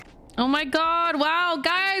 Oh my god, wow,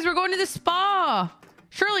 guys, we're going to the spa.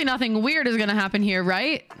 Surely nothing weird is gonna happen here,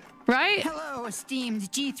 right? Right? Hello, esteemed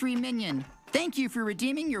G3 minion. Thank you for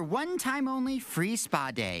redeeming your one-time only free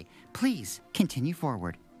spa day. Please continue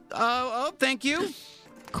forward. Oh, thank you.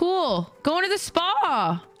 Cool. Going to the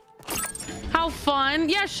spa. How fun.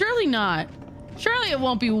 Yeah, surely not. Surely it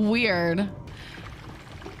won't be weird.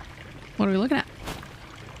 What are we looking at?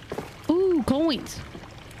 Ooh, coins.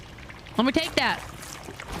 Let me take that.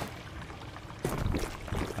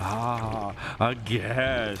 Ah, a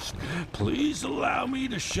guest. Please allow me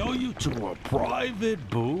to show you to a private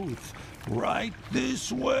booth. Right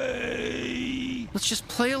this way. Let's just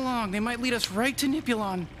play along. They might lead us right to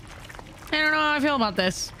Nipulon. I don't know how I feel about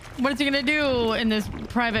this. What is he gonna do in this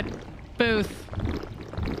private booth?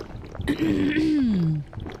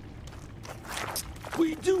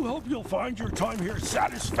 We do hope you'll find your time here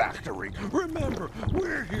satisfactory. Remember,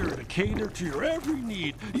 we're here to cater to your every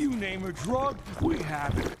need. You name a drug, we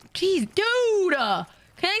have it. Jeez, dude!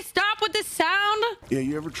 Can I stop with this sound? Yeah,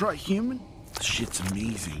 you ever try human? Shit's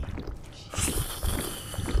amazing.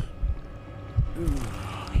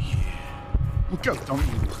 Look how dumb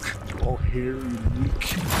you look. All hairy and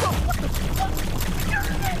weak.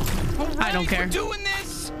 I don't care. We're doing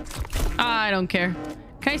this. I don't care.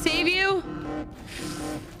 Can I save you?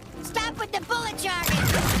 Stop with the bullet charges!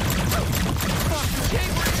 Okay,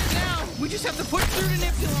 we're in it now. We just have to push through to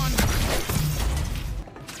Nipulon.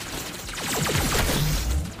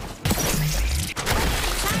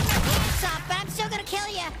 But I'm still gonna kill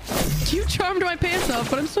you. You charmed my pants off,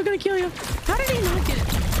 but I'm still gonna kill you. How did he not get it?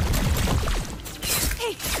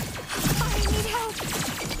 Hey, I need help.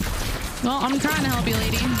 Well, I'm trying to help you,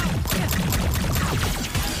 lady.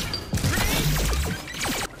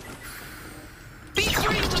 Be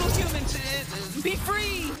free, little humans. Be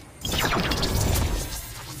free.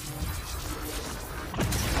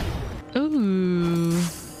 Ooh.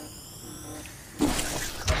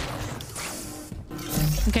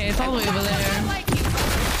 Okay, it's all the way over there.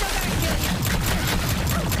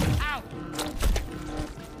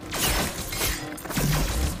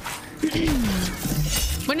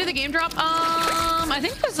 When did the game drop? I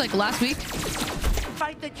think it was like last week.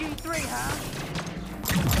 Fight the G3, huh?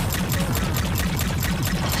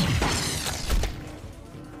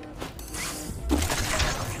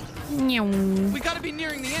 We gotta be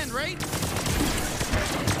nearing the end, right?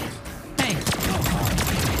 Hey.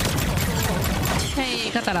 Hey,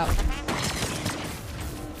 cut that out.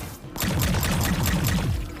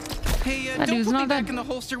 Hey, That don't dude's put me not back bad. in the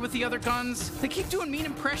holster with the other guns. They keep doing mean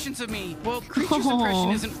impressions of me. Well, Creature's impression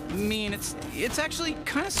isn't mean. It's actually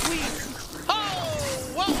kind of sweet. Oh,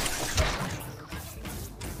 whoa!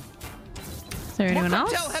 Is there anyone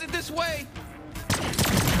else? Cartel headed this way.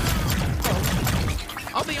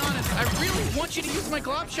 I'll be honest. I really want you to use my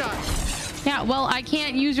glob shot. Yeah, well, I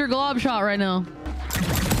can't use your glob shot right now.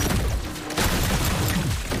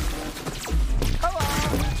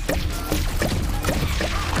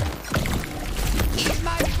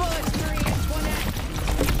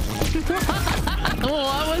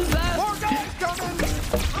 What was that? More guys coming!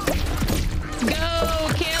 Go!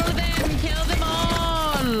 Kill them! Kill them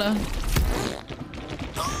all!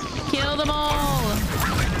 Kill them all!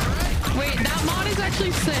 Wait, that mod is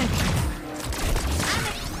actually sick.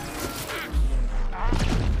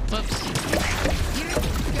 Whoops.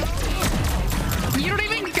 You don't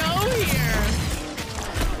even go here!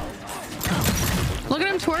 Look at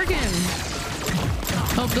him twerking!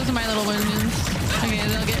 Oh, those are my little minions. Okay,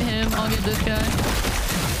 they'll get him. I'll get this guy.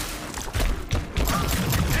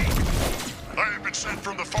 I have been sent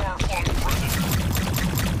from the far-flung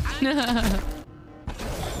prison.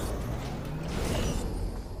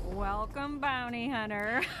 Welcome, bounty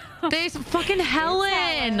hunter. There's fucking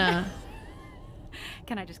Helen.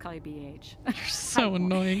 Can I just call you BH? You're so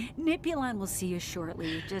annoying. Nipulon will see you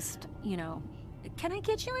shortly. Just, you know, can I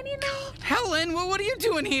get you anything? Helen, what are you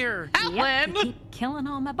doing here? Helen! You keep killing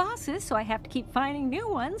all my bosses, so I have to keep finding new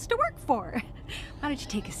ones to work for. Why don't you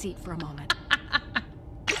take a seat for a moment?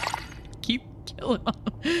 Keep killing them.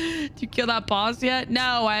 Did you kill that boss yet?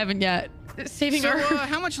 No, I haven't yet. Saving So, her.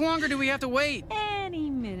 how much longer do we have to wait? Any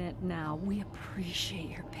minute now. We appreciate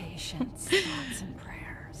your patience. Thoughts and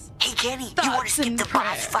prayers. Hey, Kenny, you want to skip the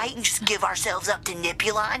boss fight and just give ourselves up to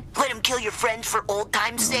Nipulon? Let him kill your friends for old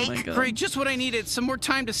time's sake? Great, just what I needed. Some more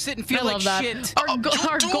time to sit and feel I like love that. shit. Our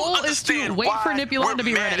goal is to wait for Nipulon to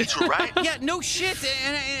be ready. Right? Yeah, no shit.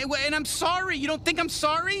 And I'm sorry. You don't think I'm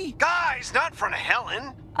sorry? Guys, not in front of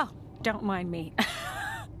Helen. Oh, don't mind me.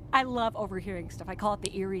 I love overhearing stuff. I call it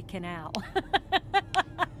the Erie Canal.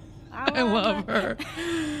 I love her.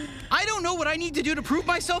 I don't know what I need to do to prove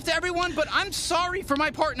myself to everyone, but I'm sorry for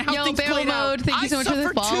my part in how things played out. Thank you so much for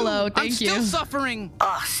the follow. Thank you. I'm still suffering.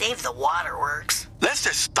 Save the waterworks. Let's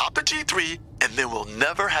just stop the G3, and then we'll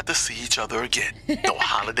never have to see each other again. No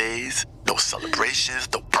holidays, no celebrations,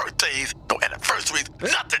 no birthdays, no anniversaries,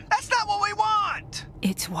 nothing. That's not what we want.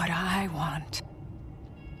 It's what I want.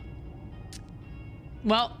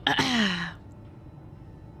 Well,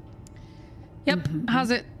 yep. How's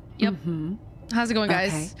it? Yep. How's it going,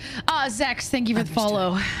 guys? Zex, thank you for the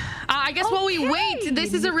follow. I guess while we wait,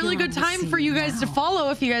 this is a really good time for you guys to follow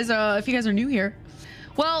if you guys are new here.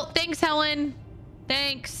 Well, thanks, Helen.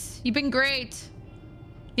 Thanks. You've been great.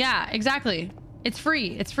 Yeah, exactly. It's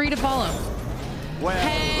free. It's free to follow. Well,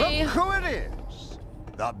 hey. Look who it is.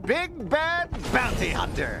 The big bad bounty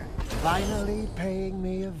hunter. Finally paying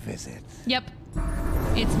me a visit. Yep.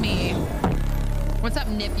 It's me. What's up,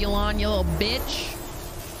 Nipulon, you little bitch?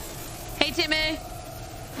 Hey, Timmy.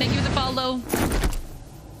 Thank you for the follow.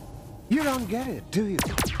 You don't get it, do you?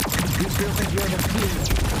 You still think you're the king?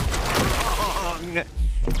 Wrong.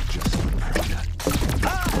 Just a product.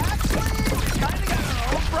 Actually, we kinda got our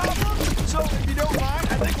own problems. So if you don't mind,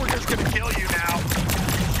 I think we're just gonna kill you now.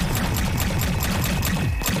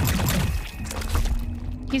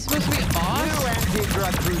 He's supposed to be a boss? You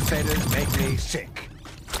anti-drug crusaders make me sick.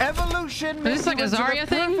 Evolution Is made this like you a into the Zarya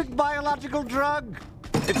thing? perfect biological drug.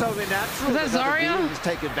 It's only natural Is that other Zarya? beings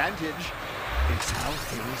take advantage. It's how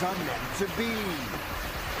things are meant to be.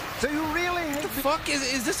 So you really hate the fuck?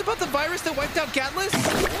 Is this about the virus that wiped out Gatlas?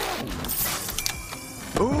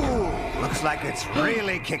 Ooh, looks like it's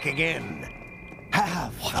really kicking in.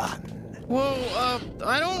 Have fun. Whoa,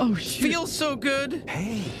 I don't feel so good.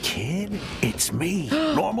 Hey, kid, it's me,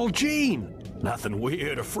 Normal Gene. Nothing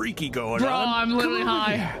weird or freaky going Bro, on. I'm literally Come over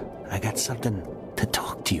high. here. I got something to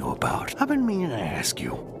talk to you about. I've been meaning to ask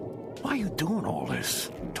you. Why are you doing all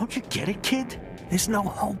this? Don't you get it, kid? There's no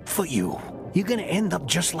hope for you. You're gonna end up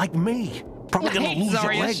just like me. Probably gonna lose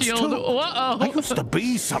your legs, Shield. too. Uh-oh. I used to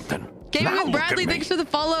be something. Gaming Now with look Bradley, at me. thanks for the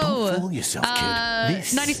follow. Don't fool yourself, kid.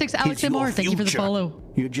 This 96 Alex is and your more, thank you for the future. follow.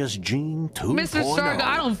 You're just Gene 2.0. Mr. Stark,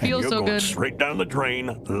 I don't feel and you're so going good. straight down the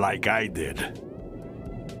drain like I did.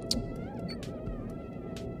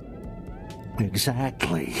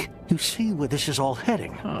 Exactly. You see where this is all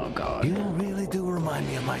heading. Oh, God. You really do remind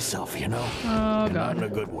me of myself, you know? Oh, And God. not in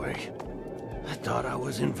a good way. I thought I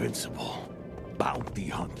was invincible. Bounty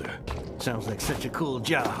hunter. Sounds like such a cool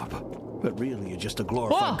job. But really, you're just a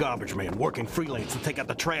glorified garbage man working freelance to take out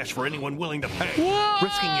the trash for anyone willing to pay.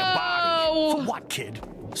 Risking your body. For what, kid?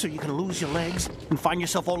 So you can lose your legs and find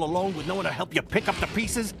yourself all alone with no one to help you pick up the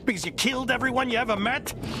pieces because you killed everyone you ever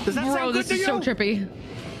met? Does that Bro, sound good this to is you? so trippy.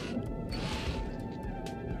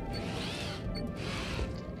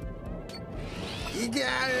 You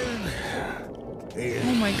got it.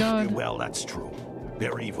 Oh my God. Well, that's true.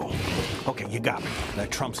 They're evil. Okay, you got me.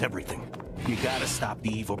 That trumps everything. You gotta stop the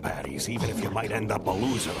evil baddies, even if you might end up a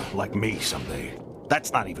loser like me someday.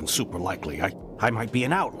 That's not even super likely. I might be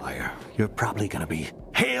an outlier. You're probably gonna be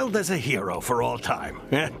hailed as a hero for all time.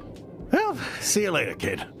 Eh? Well, see you later,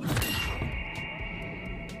 kid.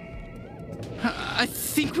 I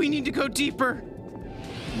think we need to go deeper.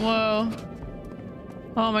 Whoa.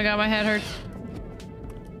 Oh my God, my head hurts.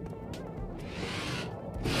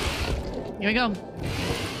 Here we go.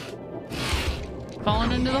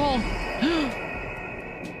 Falling into the hole.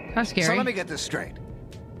 That's scary. So let me get this straight.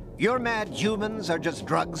 Your mad humans are just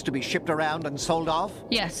drugs to be shipped around and sold off?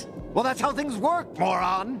 Yes. Well, that's how things work,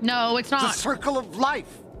 moron. No, it's not. It's a circle of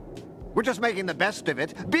life. We're just making the best of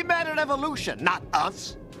it. Be mad at evolution, not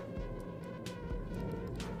us.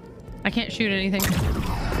 I can't shoot anything.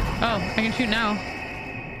 Oh, I can shoot now.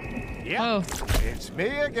 Yep. Oh. It's me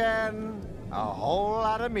again. A whole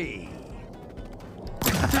lot of me.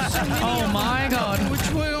 Oh my God. Which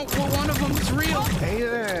one of them is real? Hey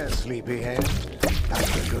there, sleepyhead.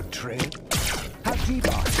 That's a good trick. How deep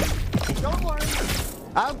are you? Don't worry.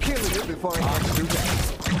 I'll kill you before it gets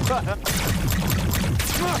too bad.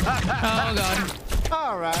 Oh God.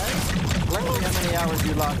 All right. Let's see how many hours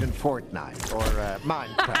you logged in Fortnite or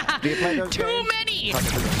Minecraft. Do you play those Too games? many.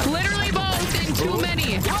 Literally both and too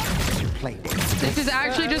many. Play This is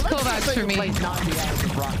actually just Kovacs for me. 90 hours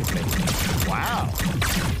of Rocket League. Wow.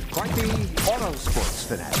 Quite the auto sports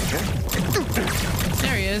fanatic, huh?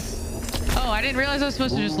 There he is. Oh, I didn't realize I was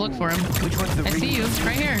supposed to just look for him. Which one's the I see you,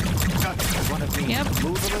 right here. One of me Yep, move a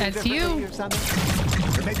little that's you. differently or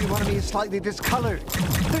something? Or maybe one of me is slightly discolored.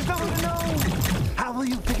 There's no way to know. How will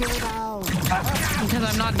you figure it out? Because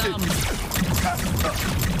I'm not dumb.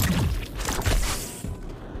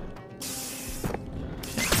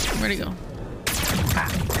 Where'd he go?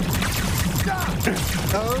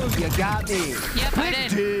 Oh, you got me. Yep, I Big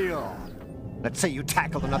did. deal. Let's say you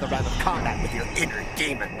tackled another round of combat with your inner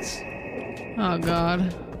demons. Oh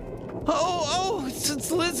God. Oh,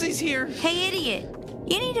 it's Lizzie's here. Hey, idiot.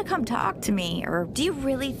 You need to come talk to me, or do you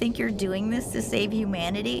really think you're doing this to save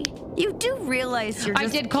humanity? You do realize you're I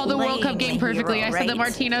just did call the World Cup playing game the perfectly. hero, I said that right?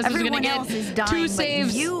 Martinez was Everyone gonna get else is 2 dying,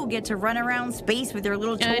 saves. But you get to run around space with your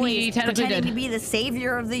little And he toys, technically pretending did. to be the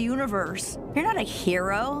savior of the universe. You're not a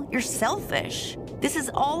hero. You're selfish. This is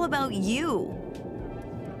all about you.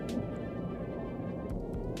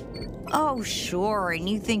 Oh, sure, and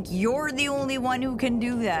you think you're the only one who can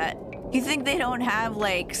do that. You think they don't have,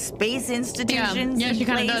 like, space institutions Yeah, she in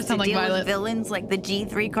kinda place does to sound like deal Violet. with villains like the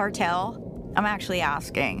G3 cartel? I'm actually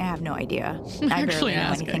asking. I have no idea. I Actually barely know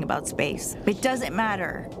asking. anything about space. It doesn't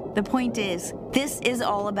matter. The point is, this is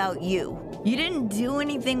all about you. You didn't do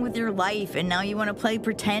anything with your life, and now you want to play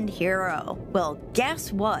pretend hero. Well,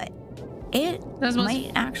 guess what? It That's the most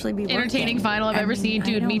might actually be entertaining working. final I've ever seen. I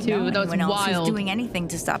Dude, me don't know too. That was anyone else who's wild. doing anything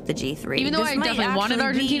to stop the G3. Even though This I might definitely wanted actually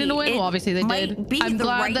Argentina to win, be- well, obviously they it did. might be I'm the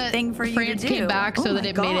glad right that thing for you France to do. came back so Oh that my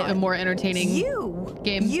it made it a God. more entertaining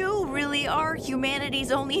game. You really are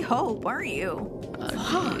humanity's only hope, aren't you?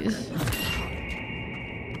 Jeez.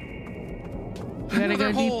 gotta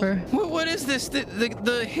go deeper. What is this?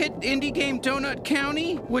 The hit indie game Donut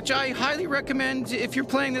County, which I highly recommend if you're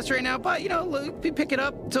playing this right now. But you know, pick it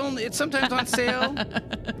up. It's sometimes on sale.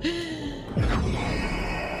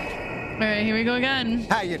 All right, here we go again.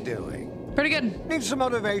 How you doing? Pretty good. Need some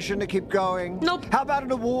motivation to keep going? Nope. How about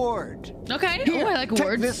an award? Okay. Here, I like take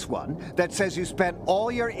awards. this one that says you spent all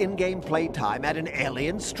your in-game playtime at an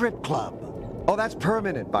alien strip club. Oh, that's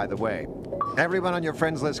permanent, by the way. Everyone on your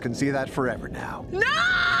friends list can see that forever now. No!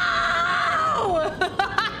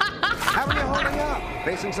 How are you holding up?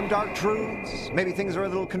 Facing some dark truths? Maybe things are a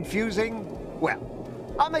little confusing? Well,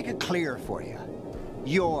 I'll make it clear for you.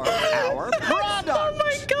 You're our product! Oh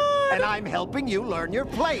my god! And I'm helping you learn your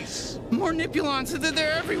place. More Nipulons,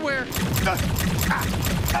 they're everywhere.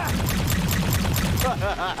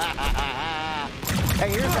 Hey,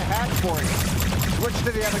 here's a hack for you. Switch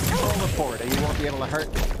to the other controller port and you won't be able to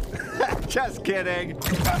hurt me. Just kidding.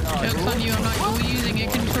 Joke's on you, I'm not using a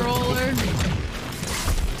controller.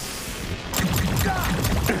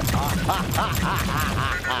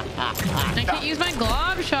 I can't use my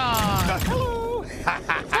glob shot. Hello.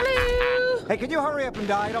 Hello. Hey, can you hurry up and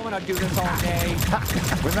die? I don't want to do this all day.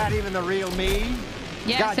 Was that even the real me?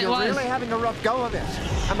 Yes, God, it you're was. really having a rough go of it.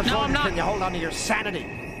 How much longer can you hold on to your sanity?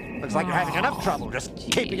 Looks like you're having enough trouble just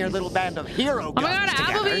keeping your little band of hero guns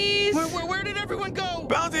together. Applebee's! Where did everyone go?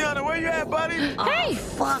 Bounty Hunter, where you at, buddy? Hey!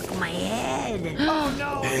 Fuck my head. Oh,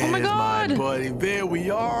 no. Oh, my God. My buddy, there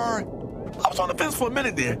we are. I was on the fence for a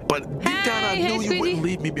minute there, but deep down I knew you wouldn't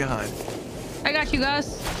leave me behind. I got you,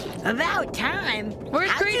 Gus. About time.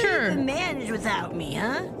 Where's How'd Creature? you even manage without me,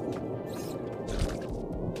 huh?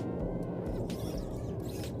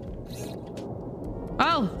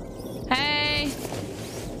 Oh. Hey.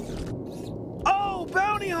 Oh,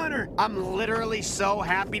 Bounty Hunter! I'm literally so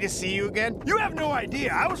happy to see you again. You have no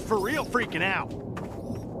idea. I was for real freaking out.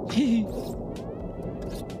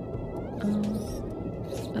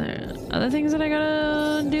 Other things that I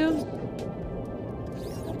gotta do?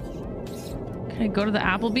 Can I go to the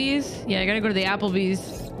Applebee's? Yeah, I gotta go to the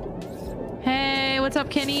Applebee's. Hey, what's up,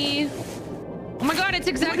 Kenny? Oh my god, it's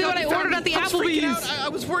exactly what I ordered at the Applebee's. I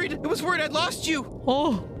was worried. I was worried I'd lost you.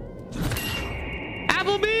 Oh.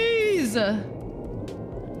 Applebee's!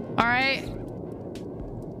 Alright.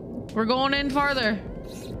 We're going in farther.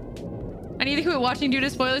 I need to quit watching due to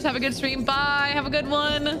spoilers. Have a good stream. Bye. Have a good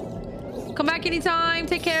one. Come back anytime.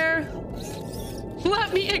 Take care.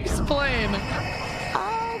 Let me explain.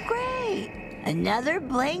 Oh, great. Another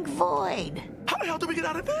blank void. How the hell did we get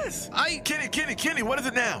out of this? Kenny, what is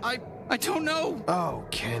it now? I don't know. Oh,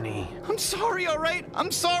 Kenny. I'm sorry, all right?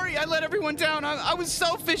 I'm sorry I let everyone down. I was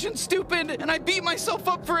selfish and stupid, and I beat myself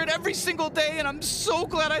up for it every single day, and I'm so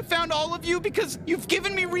glad I found all of you because you've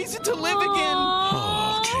given me reason to live again.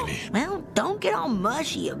 Oh, Kenny. Well, don't get all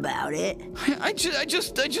mushy about it. I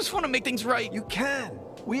just want to make things right. You can.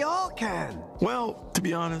 We all can. Well, to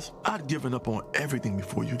be honest, I'd given up on everything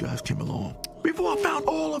before you guys came along. Before I found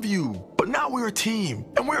all of you. But now we're a team,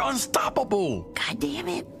 and we're unstoppable. God damn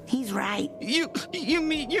it. He's right. You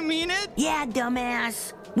mean it? Yeah,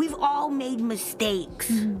 dumbass. We've all made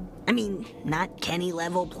mistakes. I mean, not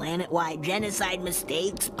Kenny-level planet-wide genocide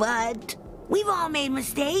mistakes, but we've all made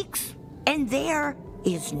mistakes. And there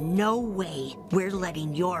is no way we're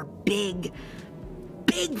letting your big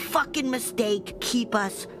fucking mistake keep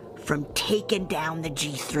us from taking down the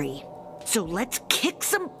G3. So let's kick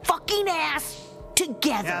some fucking ass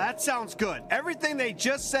together. Yeah, that sounds good. Everything they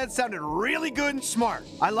just said sounded really good and smart.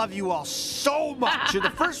 I love you all so much. You're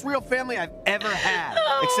the first real family I've ever had.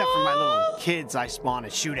 Except for my little kids I spawn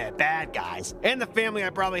and shoot at bad guys. And the family I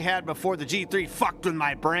probably had before the G3 fucked with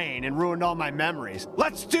my brain and ruined all my memories.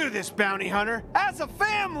 Let's do this, Bounty Hunter, as a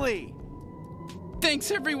family!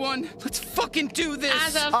 Thanks, everyone. Let's fucking do this.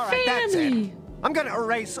 As a All right, that's family. it. I'm gonna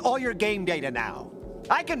erase all your game data now.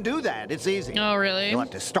 I can do that. It's easy. Oh, really? You'll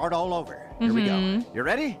have to start all over. Here we go. You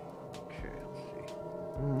ready?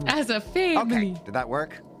 As a family. Okay. Did that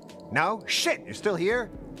work? No? Shit, you're still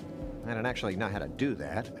here? I don't actually know how to do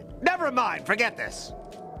that. Never mind. Forget this.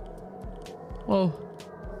 Whoa.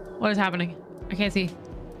 What is happening? I can't see.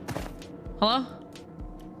 Hello?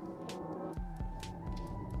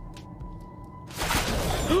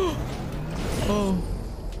 Oh.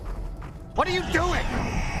 What are you doing?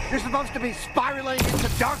 You're supposed to be spiraling into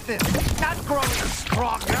darkness, not growing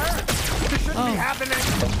stronger. This shouldn't be happening.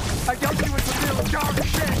 I told you it's a real dark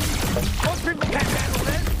shit. Most people can't handle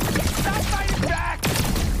this. Stop fighting back.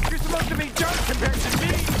 You're supposed to be dirt compared to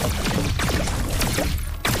me.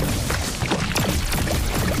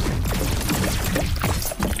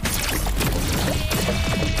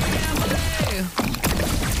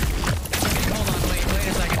 Hold on, wait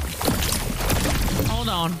a second.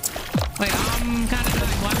 Wait, I'm kind of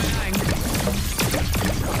dying. Why am I dying?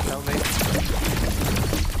 Tell me.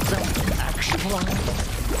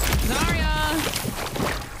 Zarya!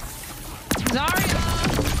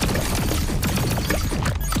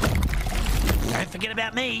 Don't forget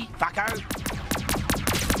about me, fucko.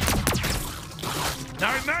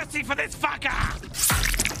 No mercy for this fucker!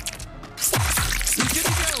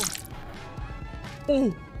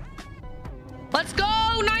 Oh. Let's go,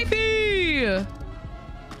 knifey!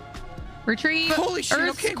 Retrieve Holy shit,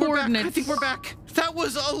 Earth's okay, coordinates. we're back. I think we're back. That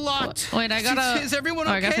was a lot. Wait, I gotta... Is everyone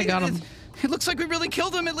okay? I guess I got him. It looks like we really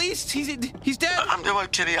killed him at least. He's dead. I'm doing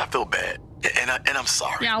Kenny, I feel bad. And I'm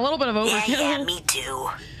sorry. Yeah, a little bit of overkill. Yeah, me too.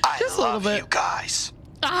 Just a little bit. You guys.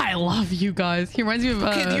 I love you guys. He reminds me of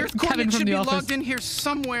Okay, the Earth Kevin coordinates from should The be Office. logged in here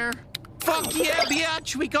somewhere. Fuck yeah,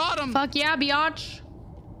 biatch, we got him. Fuck yeah, biatch.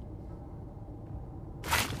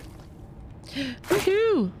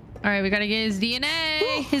 Woohoo! All right, we gotta get his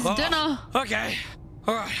DNA, his dinner. Okay.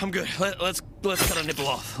 All right, I'm good. Let's cut a nipple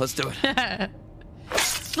off. Let's do it.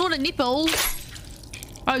 Not a nipple.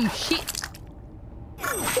 Oh shit.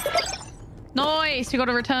 Nice. We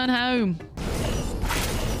gotta return home.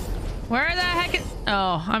 Where the heck is...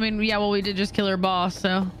 Oh, I mean, yeah, well, we did just kill her boss,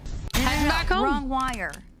 so... Heading back home. Wrong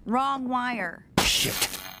wire. Wrong wire.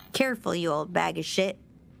 Shit. Careful, you old bag of shit.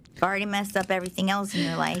 You've already messed up everything else in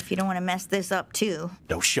your life. You don't want to mess this up, too.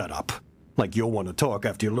 Don't shut up. Like you'll want to talk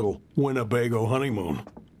after your little Winnebago honeymoon.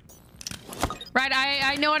 Right,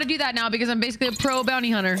 I know how to do that now because I'm basically a pro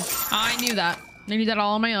bounty hunter. I knew that. I knew that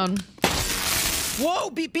all on my own. Whoa,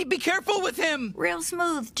 be careful with him. Real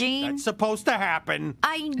smooth, Gene. That's supposed to happen.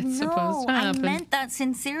 I know. I meant that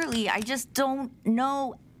sincerely. I just don't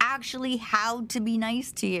know actually how to be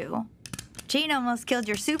nice to you. Gene almost killed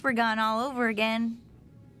your super gun all over again.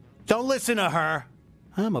 Don't listen to her.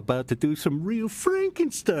 I'm about to do some real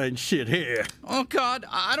Frankenstein shit here. Oh, God.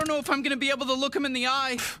 I don't know if I'm going to be able to look him in the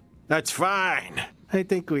eye. That's fine. I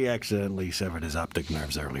think we accidentally severed his optic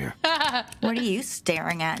nerves earlier. What are you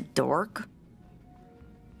staring at, dork?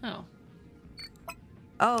 Oh.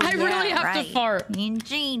 Oh, I yeah, really have right. to fart. Me and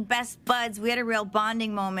Gene, best buds. We had a real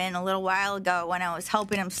bonding moment a little while ago when I was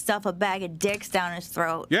helping him stuff a bag of dicks down his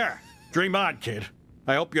throat. Yeah, dream on, kid.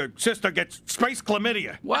 I hope your sister gets space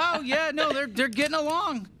chlamydia. Wow, yeah, no, they're getting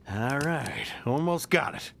along. All right, almost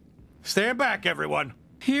got it. Stand back, everyone.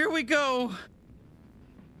 Here we go.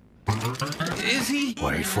 Is he?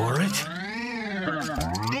 Wait for it. Let's do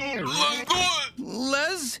it.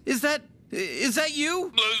 Les, is that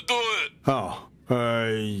you? Let's do it. Oh,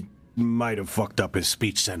 I might have fucked up his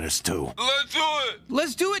speech centers too. Let's do it.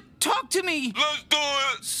 Let's do it. Talk to me. Let's do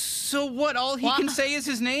it. So what? All he can say is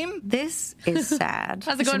his name? This is sad.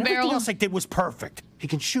 How's it going, Barrel? Everything else I did was perfect. He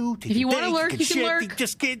can shoot. If you want to lurk, you can lurk. He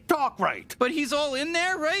just can't talk right. But he's all in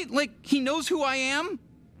there, right? Like he knows who I am.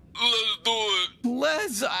 Let's do it.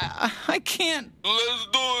 Les, I can't. Let's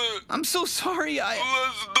do it. I'm so sorry.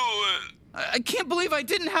 Let's do it. I can't believe I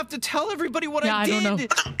didn't have to tell everybody what Yeah, I I did. don't know.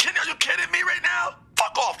 Kenny, are you kidding me right now?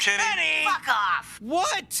 Fuck off, Kenny. Fuck off.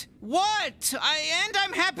 What? What?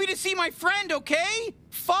 I'm happy to see my friend, okay?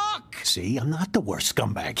 Fuck. See, I'm not the worst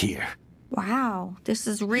scumbag here. Wow, this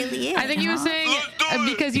is really it. I think he was saying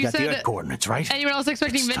because you got the said Earth coordinates, right? anyone else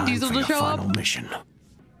expecting It's Vin time Diesel for to your show final up? mission.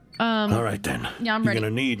 All right then. Yeah, I'm You're ready.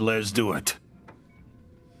 gonna need Les do it.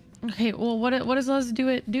 Okay, well, what does Les do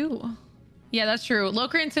it do? Yeah, that's true.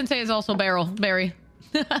 Locrian Sensei is also Barry.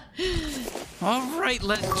 All right,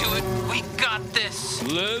 let's do it. We got this.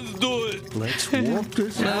 Let's do it. Let's walk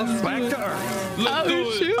this house back to Earth. Let's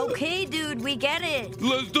do it. Okay, dude, we get it.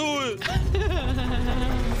 Let's do it.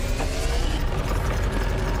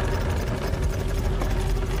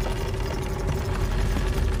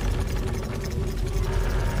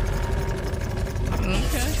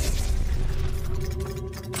 Okay.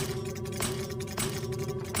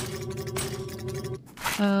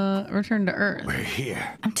 Return to Earth. We're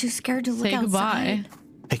here. I'm too scared to look Say outside. goodbye.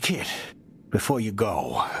 Hey, kid, before you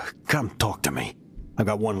go, come talk to me. I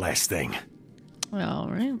got one last thing. All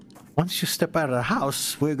right. Once you step out of the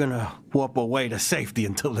house, we're gonna warp away to safety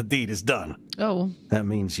until the deed is done. Oh. That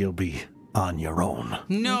means you'll be on your own.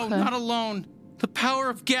 No, Okay. not alone. The power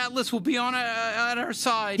of Gatlas will be on at our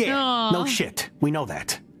side. Yeah, no shit. We know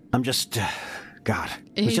that. I'm just, God,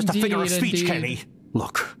 it's just a figure of speech, Indeed. Kenny.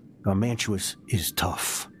 Look, Garmantuous is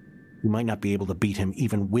tough. We might not be able to beat him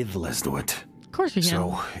even with Lesduit. Of course we can.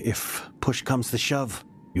 So, if push comes to shove,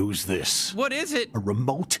 use this. What is it? A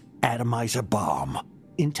remote atomizer bomb.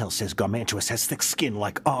 Intel says Garmantuous has thick skin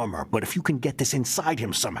like armor, but if you can get this inside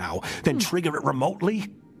him somehow, then trigger it remotely,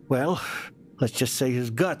 well, let's just say his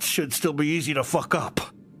guts should still be easy to fuck up.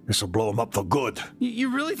 This'll blow him up for good.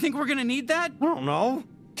 You really think we're gonna need that? I don't know.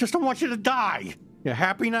 just don't want you to die. You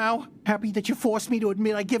happy now? Happy that you forced me to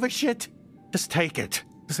admit I give a shit? Just take it.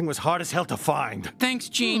 This thing was hard as hell to find. Thanks,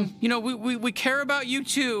 Gene. You know, we care about you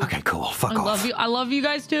too. Okay, cool. Fuck off. Love you. I love you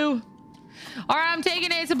guys too. All right, I'm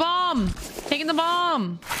taking it. It's a bomb. Taking the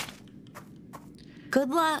bomb. Good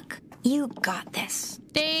luck. You got this.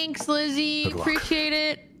 Thanks, Lizzie. Good luck. Appreciate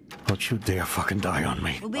it. Don't you dare fucking die on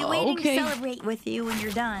me. We'll be waiting to celebrate with you when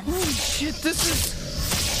you're done. Holy shit, this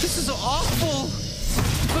is awful.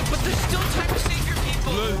 But there's still time to save your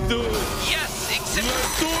people. Let's do it. Yes, exactly.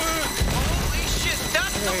 Let's do it. Holy shit,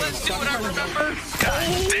 that's the let's do it I remember. God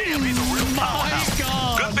damn, he's a real powerhouse.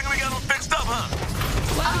 God. Good thing we got him fixed up, huh?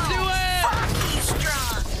 Let's do it. Fuck, he's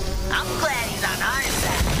strong. I'm glad he's on our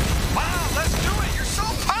side. Wow, let's do it. You're so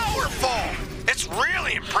powerful. It's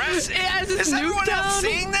really impressive. Is everyone else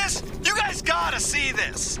seeing this? You guys gotta see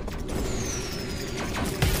this.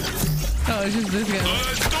 Oh, it's just this guy.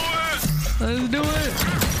 Let's do it. Let's do it.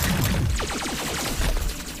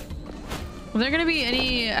 Are there gonna be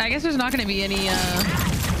any? I guess there's not gonna be any extra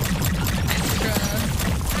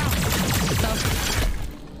stuff.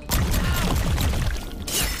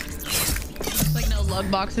 Like no lug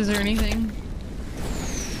boxes or anything.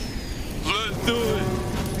 Let's do it.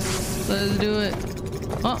 Let's do it.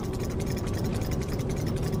 Oh.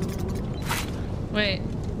 Wait.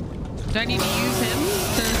 Do I need to use him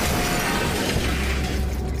to...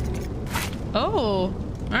 Oh.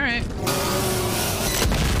 Alright.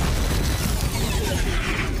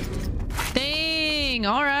 Dang.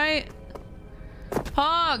 Alright.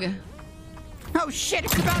 Hog. Oh shit,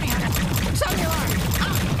 it's the bounty hunter. Sound the alarm.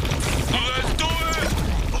 Let's do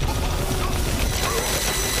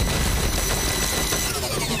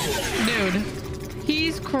Dude.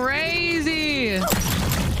 He's crazy.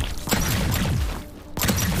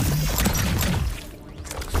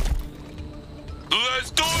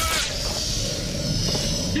 Let's do it.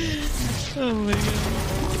 Oh my god.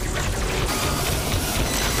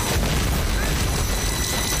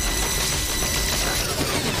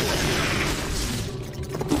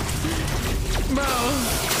 Bro.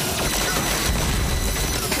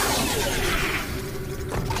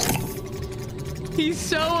 He's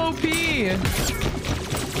so OP.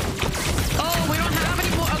 Oh, we don't have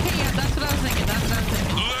any more. Okay, yeah, that's what I was thinking. That's what I was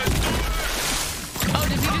thinking. Oh,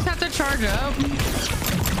 does he just have to charge up?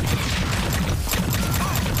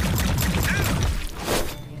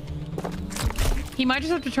 He might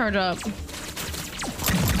just have to charge up.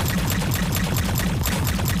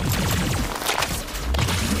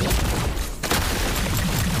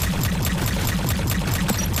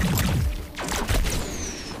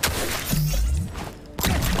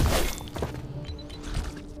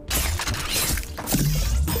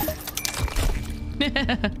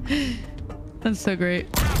 That's so great.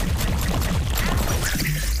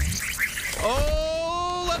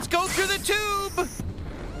 Oh, let's go through the tube.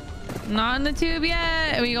 Not in the tube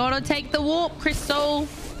yet. We gotta take the warp crystal.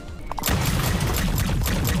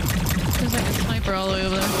 There's like a sniper all the way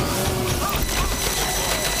over there.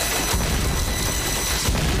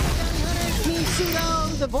 Me, Pseudo,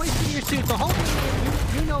 the voice in your suit, the whole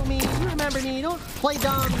thing. You know me, you remember me. Don't play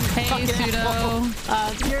dumb. Hey, Pseudo.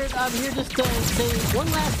 I'm here just to say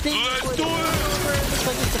one last thing before the show's over. Looks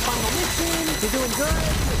like it's the final mission. You're doing good.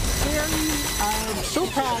 It's scary. I'm so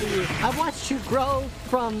proud of you. I've watched you grow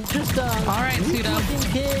from just a weak-looking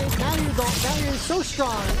kid. Now you're so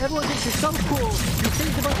strong. Everyone thinks you're so cool. You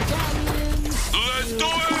saved a bunch of galleons. Let's do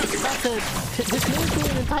it. That's dismantle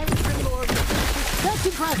an entire criminal organization. That's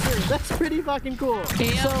impressive. That's pretty fucking cool.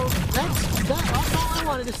 Yeah. So that's all I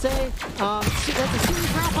wanted to say. That's a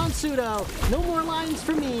serious wrap on Pseudo. No more lines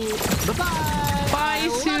for me. Bye-bye. Bye,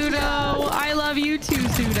 Pseudo. I love you too,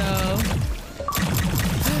 Pseudo.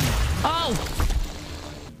 Oh.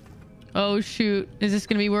 Oh, shoot. Is this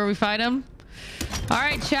going to be where we fight him? All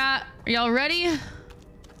right, chat. Are y'all ready?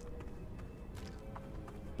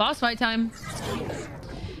 Boss fight time.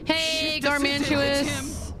 Hey, Shit, Garmantuous.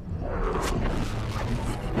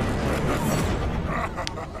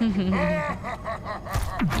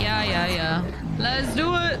 Yeah. Let's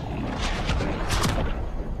do it.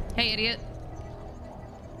 Hey, idiot.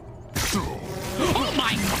 Oh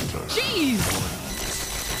my, jeez.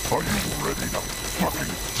 Are you ready to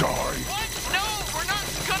fucking die? What? No, we're not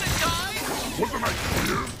gonna die. Wasn't I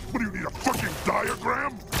clear? What do you need, a fucking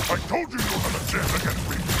diagram? I told you you'll have a chance against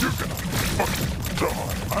me. You're gonna fucking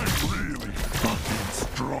die. I'm really fucking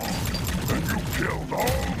strong. And you killed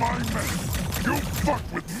all my men. You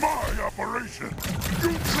fucked with my operation.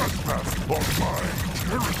 You trespassed on my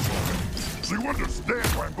territory. So you understand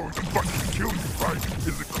why I'm going to fucking kill you, right?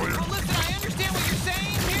 Is it clear? Well, listen, I understand what you're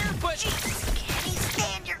saying here, but... Jesus, can he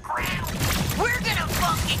stand your ground? We're gonna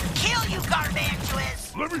fucking kill you,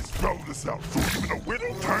 gargantuous! Let me spell this out so even a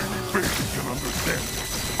little tiny baby can understand it.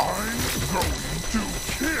 I'm going to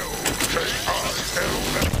kill K-I-L-L.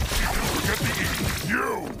 Forget the E.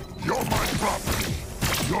 You're my property.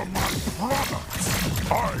 You're my product.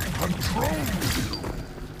 I control you.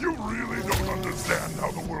 You really don't understand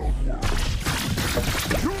how the world works.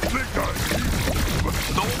 You think I'm evil, but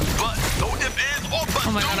no buts, no if, ands, or buts.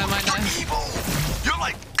 Oh my god, I might die. You're evil. You're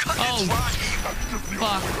like cut and dry evil. That's just the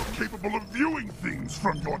only way you're capable of viewing things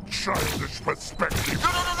from your childish perspective.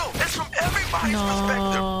 No. It's from everybody's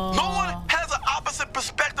perspective. No one has an opposite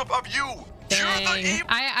perspective of you. Dang. You're the evil.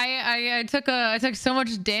 I took so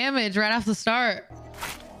much damage right off the start.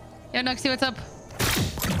 Yo, Nuxie, what's up?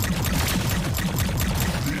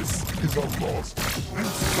 This is a lost and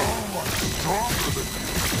so much stronger than you.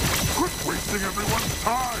 Quit wasting everyone's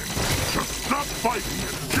time. Just stop fighting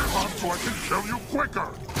and give up so I can kill you quicker.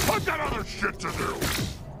 I've got other shit to do.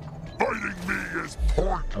 Fighting me is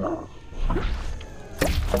pointless.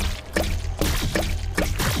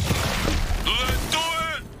 Let's do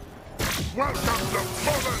it! Welcome to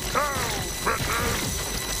Bullet Hell, bitches!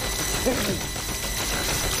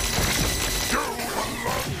 You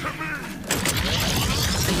belong to me!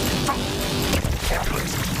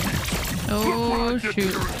 Oh, shoot.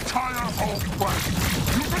 Your entire home planet.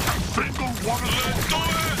 You think a single one of them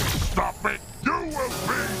will stop me? You will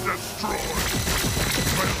be destroyed.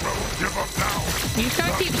 May as well give up now. You just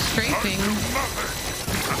gotta keep strafing.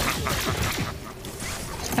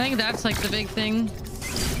 I think that's like the big thing.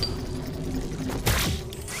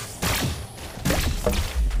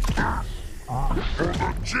 For the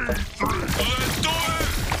G3. Let's do it!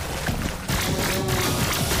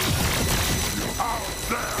 How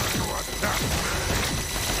dare you attack me?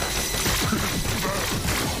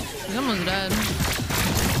 He's almost dead.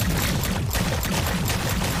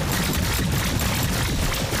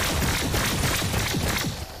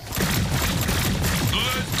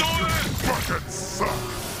 Let's do it! Fucking suck!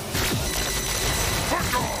 Fuck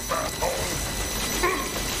off, asshole!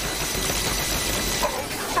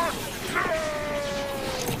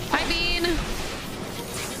 Hi, Bean. I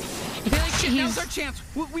feel like Shit, now's our chance.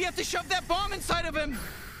 We have to shove that bomb inside of him.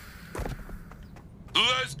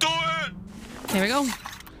 Let's do it! There we go.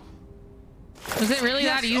 Was it really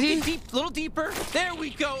that easy? Okay, little deeper. There we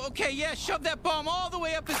go. Okay, yeah, shove that bomb all the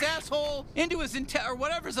way up his asshole into his or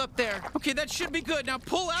whatever's up there. Okay, that should be good. Now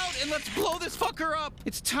pull out and let's blow this fucker up.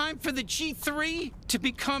 It's time for the G3 to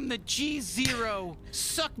become the G0.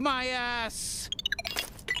 Suck my ass.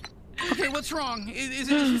 Okay, what's wrong?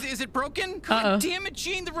 Is it broken? God damn it,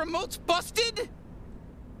 Gene, the remote's busted?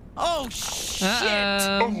 Oh, shit.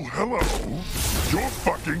 Oh, hello. You're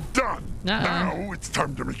fucking done. Now it's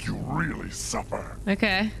time to make you really suffer.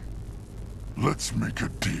 Okay. Let's make a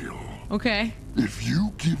deal. Okay. If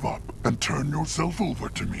you give up and turn yourself over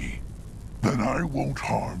to me, then I won't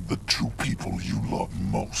harm the two people you love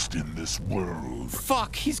most in this world.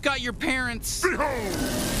 Fuck, he's got your parents. Behold!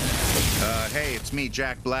 Hey, it's me,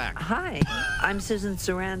 Jack Black. Hi, I'm Susan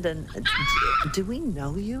Sarandon. Do we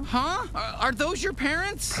know you? Huh? Are those your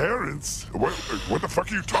parents? Parents? What the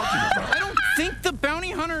fuck are you talking about? I don't think the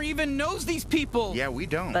bounty hunter even knows these people. Yeah, we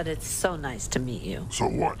don't. But it's so nice to meet you. So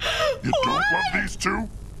what? You don't love these two?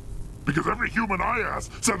 Because every human I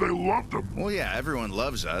asked said they loved them. Well, yeah, everyone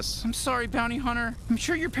loves us. I'm sorry, bounty hunter. I'm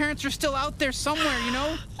sure your parents are still out there somewhere, you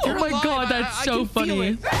know? Oh my god, that's so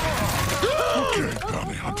funny. Okay,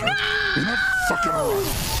 bounty hunter. Enough fucking around.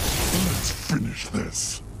 Let's finish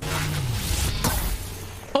this.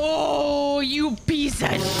 Oh, you piece of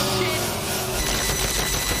shit.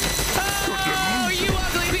 Oh, you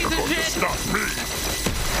ugly piece of shit. Stop me.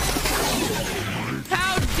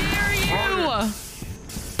 How dare you?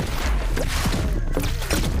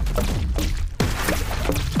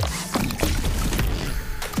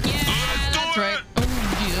 Yeah, that's right. Oh,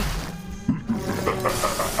 Jesus.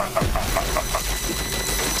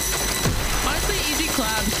 Honestly, easy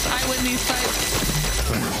claps. I win these fights.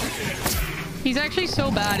 He's actually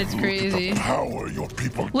so bad, it's crazy. Power your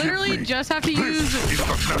people literally just have to use. Oh,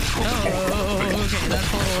 okay,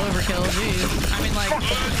 that's a little overkill. Jeez. I mean, like,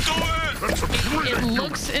 it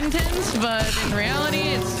looks intense, but in reality,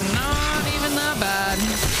 it's not even that bad.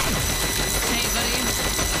 Hey, buddy.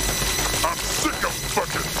 I'm sick of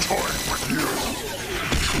fucking toying with you.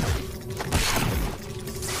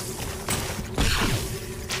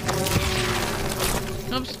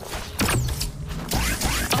 Oops.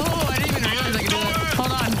 Oh, I didn't even realize I could do that.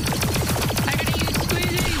 Hold on. I gotta use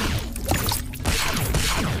squeezy.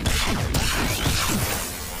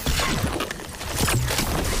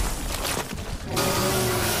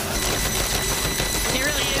 It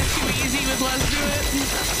really is too easy with less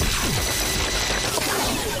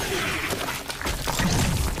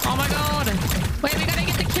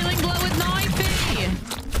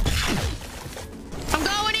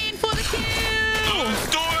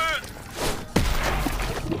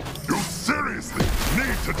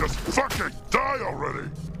need to just fucking die already.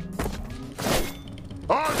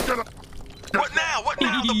 I'm gonna... What now? What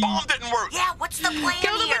now? The bomb didn't work. Yeah, what's the plan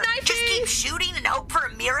here? Just keep shooting and hope for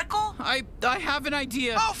a miracle? I have an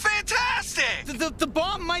idea. Oh, fantastic! The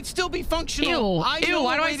bomb might still be functional. Ew,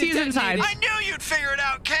 why do I see his inside? I knew you'd figure it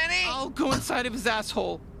out, Kenny! I'll go inside of his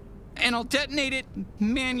asshole, and I'll detonate it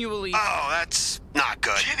manually. Oh, that's not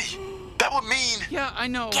good. Kenny, that would mean... Yeah, I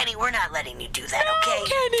know. Kenny, we're not letting you do that, okay?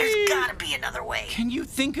 Kenny! There's gotta be another way. Can you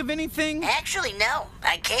think of anything? Actually, no,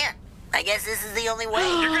 I can't. I guess this is the only way.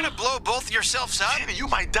 You're gonna blow both yourselves up? Kenny, you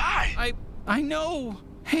might die. I know.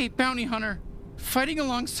 Hey, bounty hunter. Fighting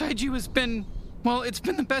alongside you has been, well, it's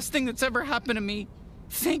been the best thing that's ever happened to me.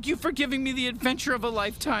 Thank you for giving me the adventure of a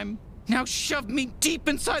lifetime. Now shove me deep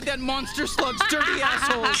inside that monster slug's dirty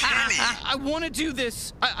asshole. Kenny! I want to do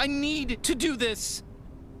this. I need to do this.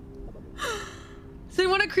 So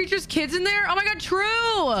one of Creature's kids in there? Oh my god,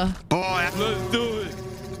 true! Boy, let's do it.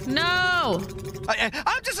 No!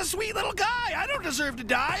 I'm just a sweet little guy. I don't deserve to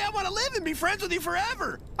die. I want to live and be friends with you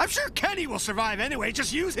forever. I'm sure Kenny will survive anyway.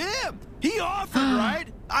 Just use him. He offered, right?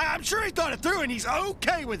 I'm sure he thought it through and he's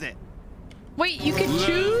okay with it. Wait, you can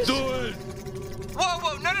choose?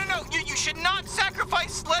 Whoa, no. You should not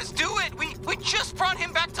sacrifice. Let's do it. We just brought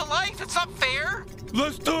him back to life. It's not fair.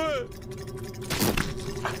 Let's do it.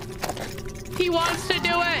 He wants to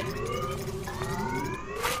do it.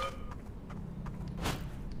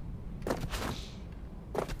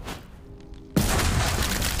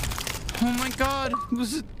 Oh my god, it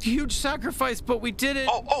was a huge sacrifice, but we did it.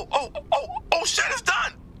 Oh, shit, it's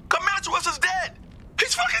done. Comanche is dead.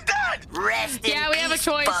 He's fucking dead. Rest in Yeah, we have a peace,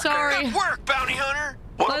 choice, fucker. sorry. Good work, bounty hunter.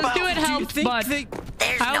 Let's do it helped, but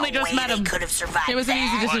There's I only no just way met him. they could have survived It was an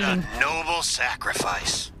easy that. decision. What a noble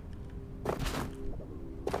sacrifice.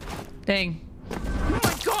 Dang. Oh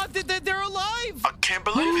my god, they're alive. I can't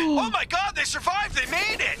believe it. Oh my god, they survived. They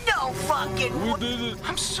made it. No fucking We did it.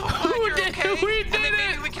 I'm so glad you're did okay. it? We and did then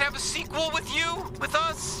maybe it. we could have a sequel with you, with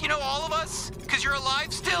us, all of us, because you're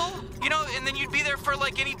alive still, and then you'd be there for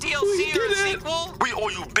like any DLC or a sequel. We owe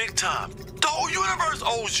you big time. The whole universe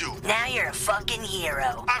owes you. Now you're a fucking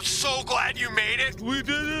hero. I'm so glad you made it. We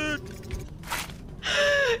did it.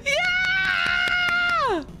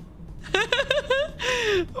 Yeah!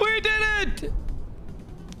 We did it!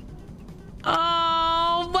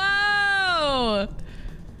 Oh, wow!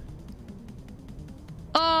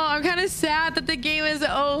 Oh, I'm kind of sad that the game is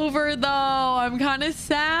over, though. I'm kind of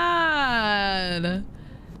sad.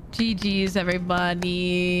 GG's,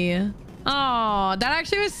 everybody. Oh, that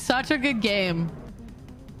actually was such a good game.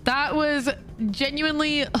 That was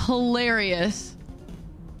genuinely hilarious.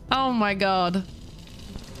 Oh my god.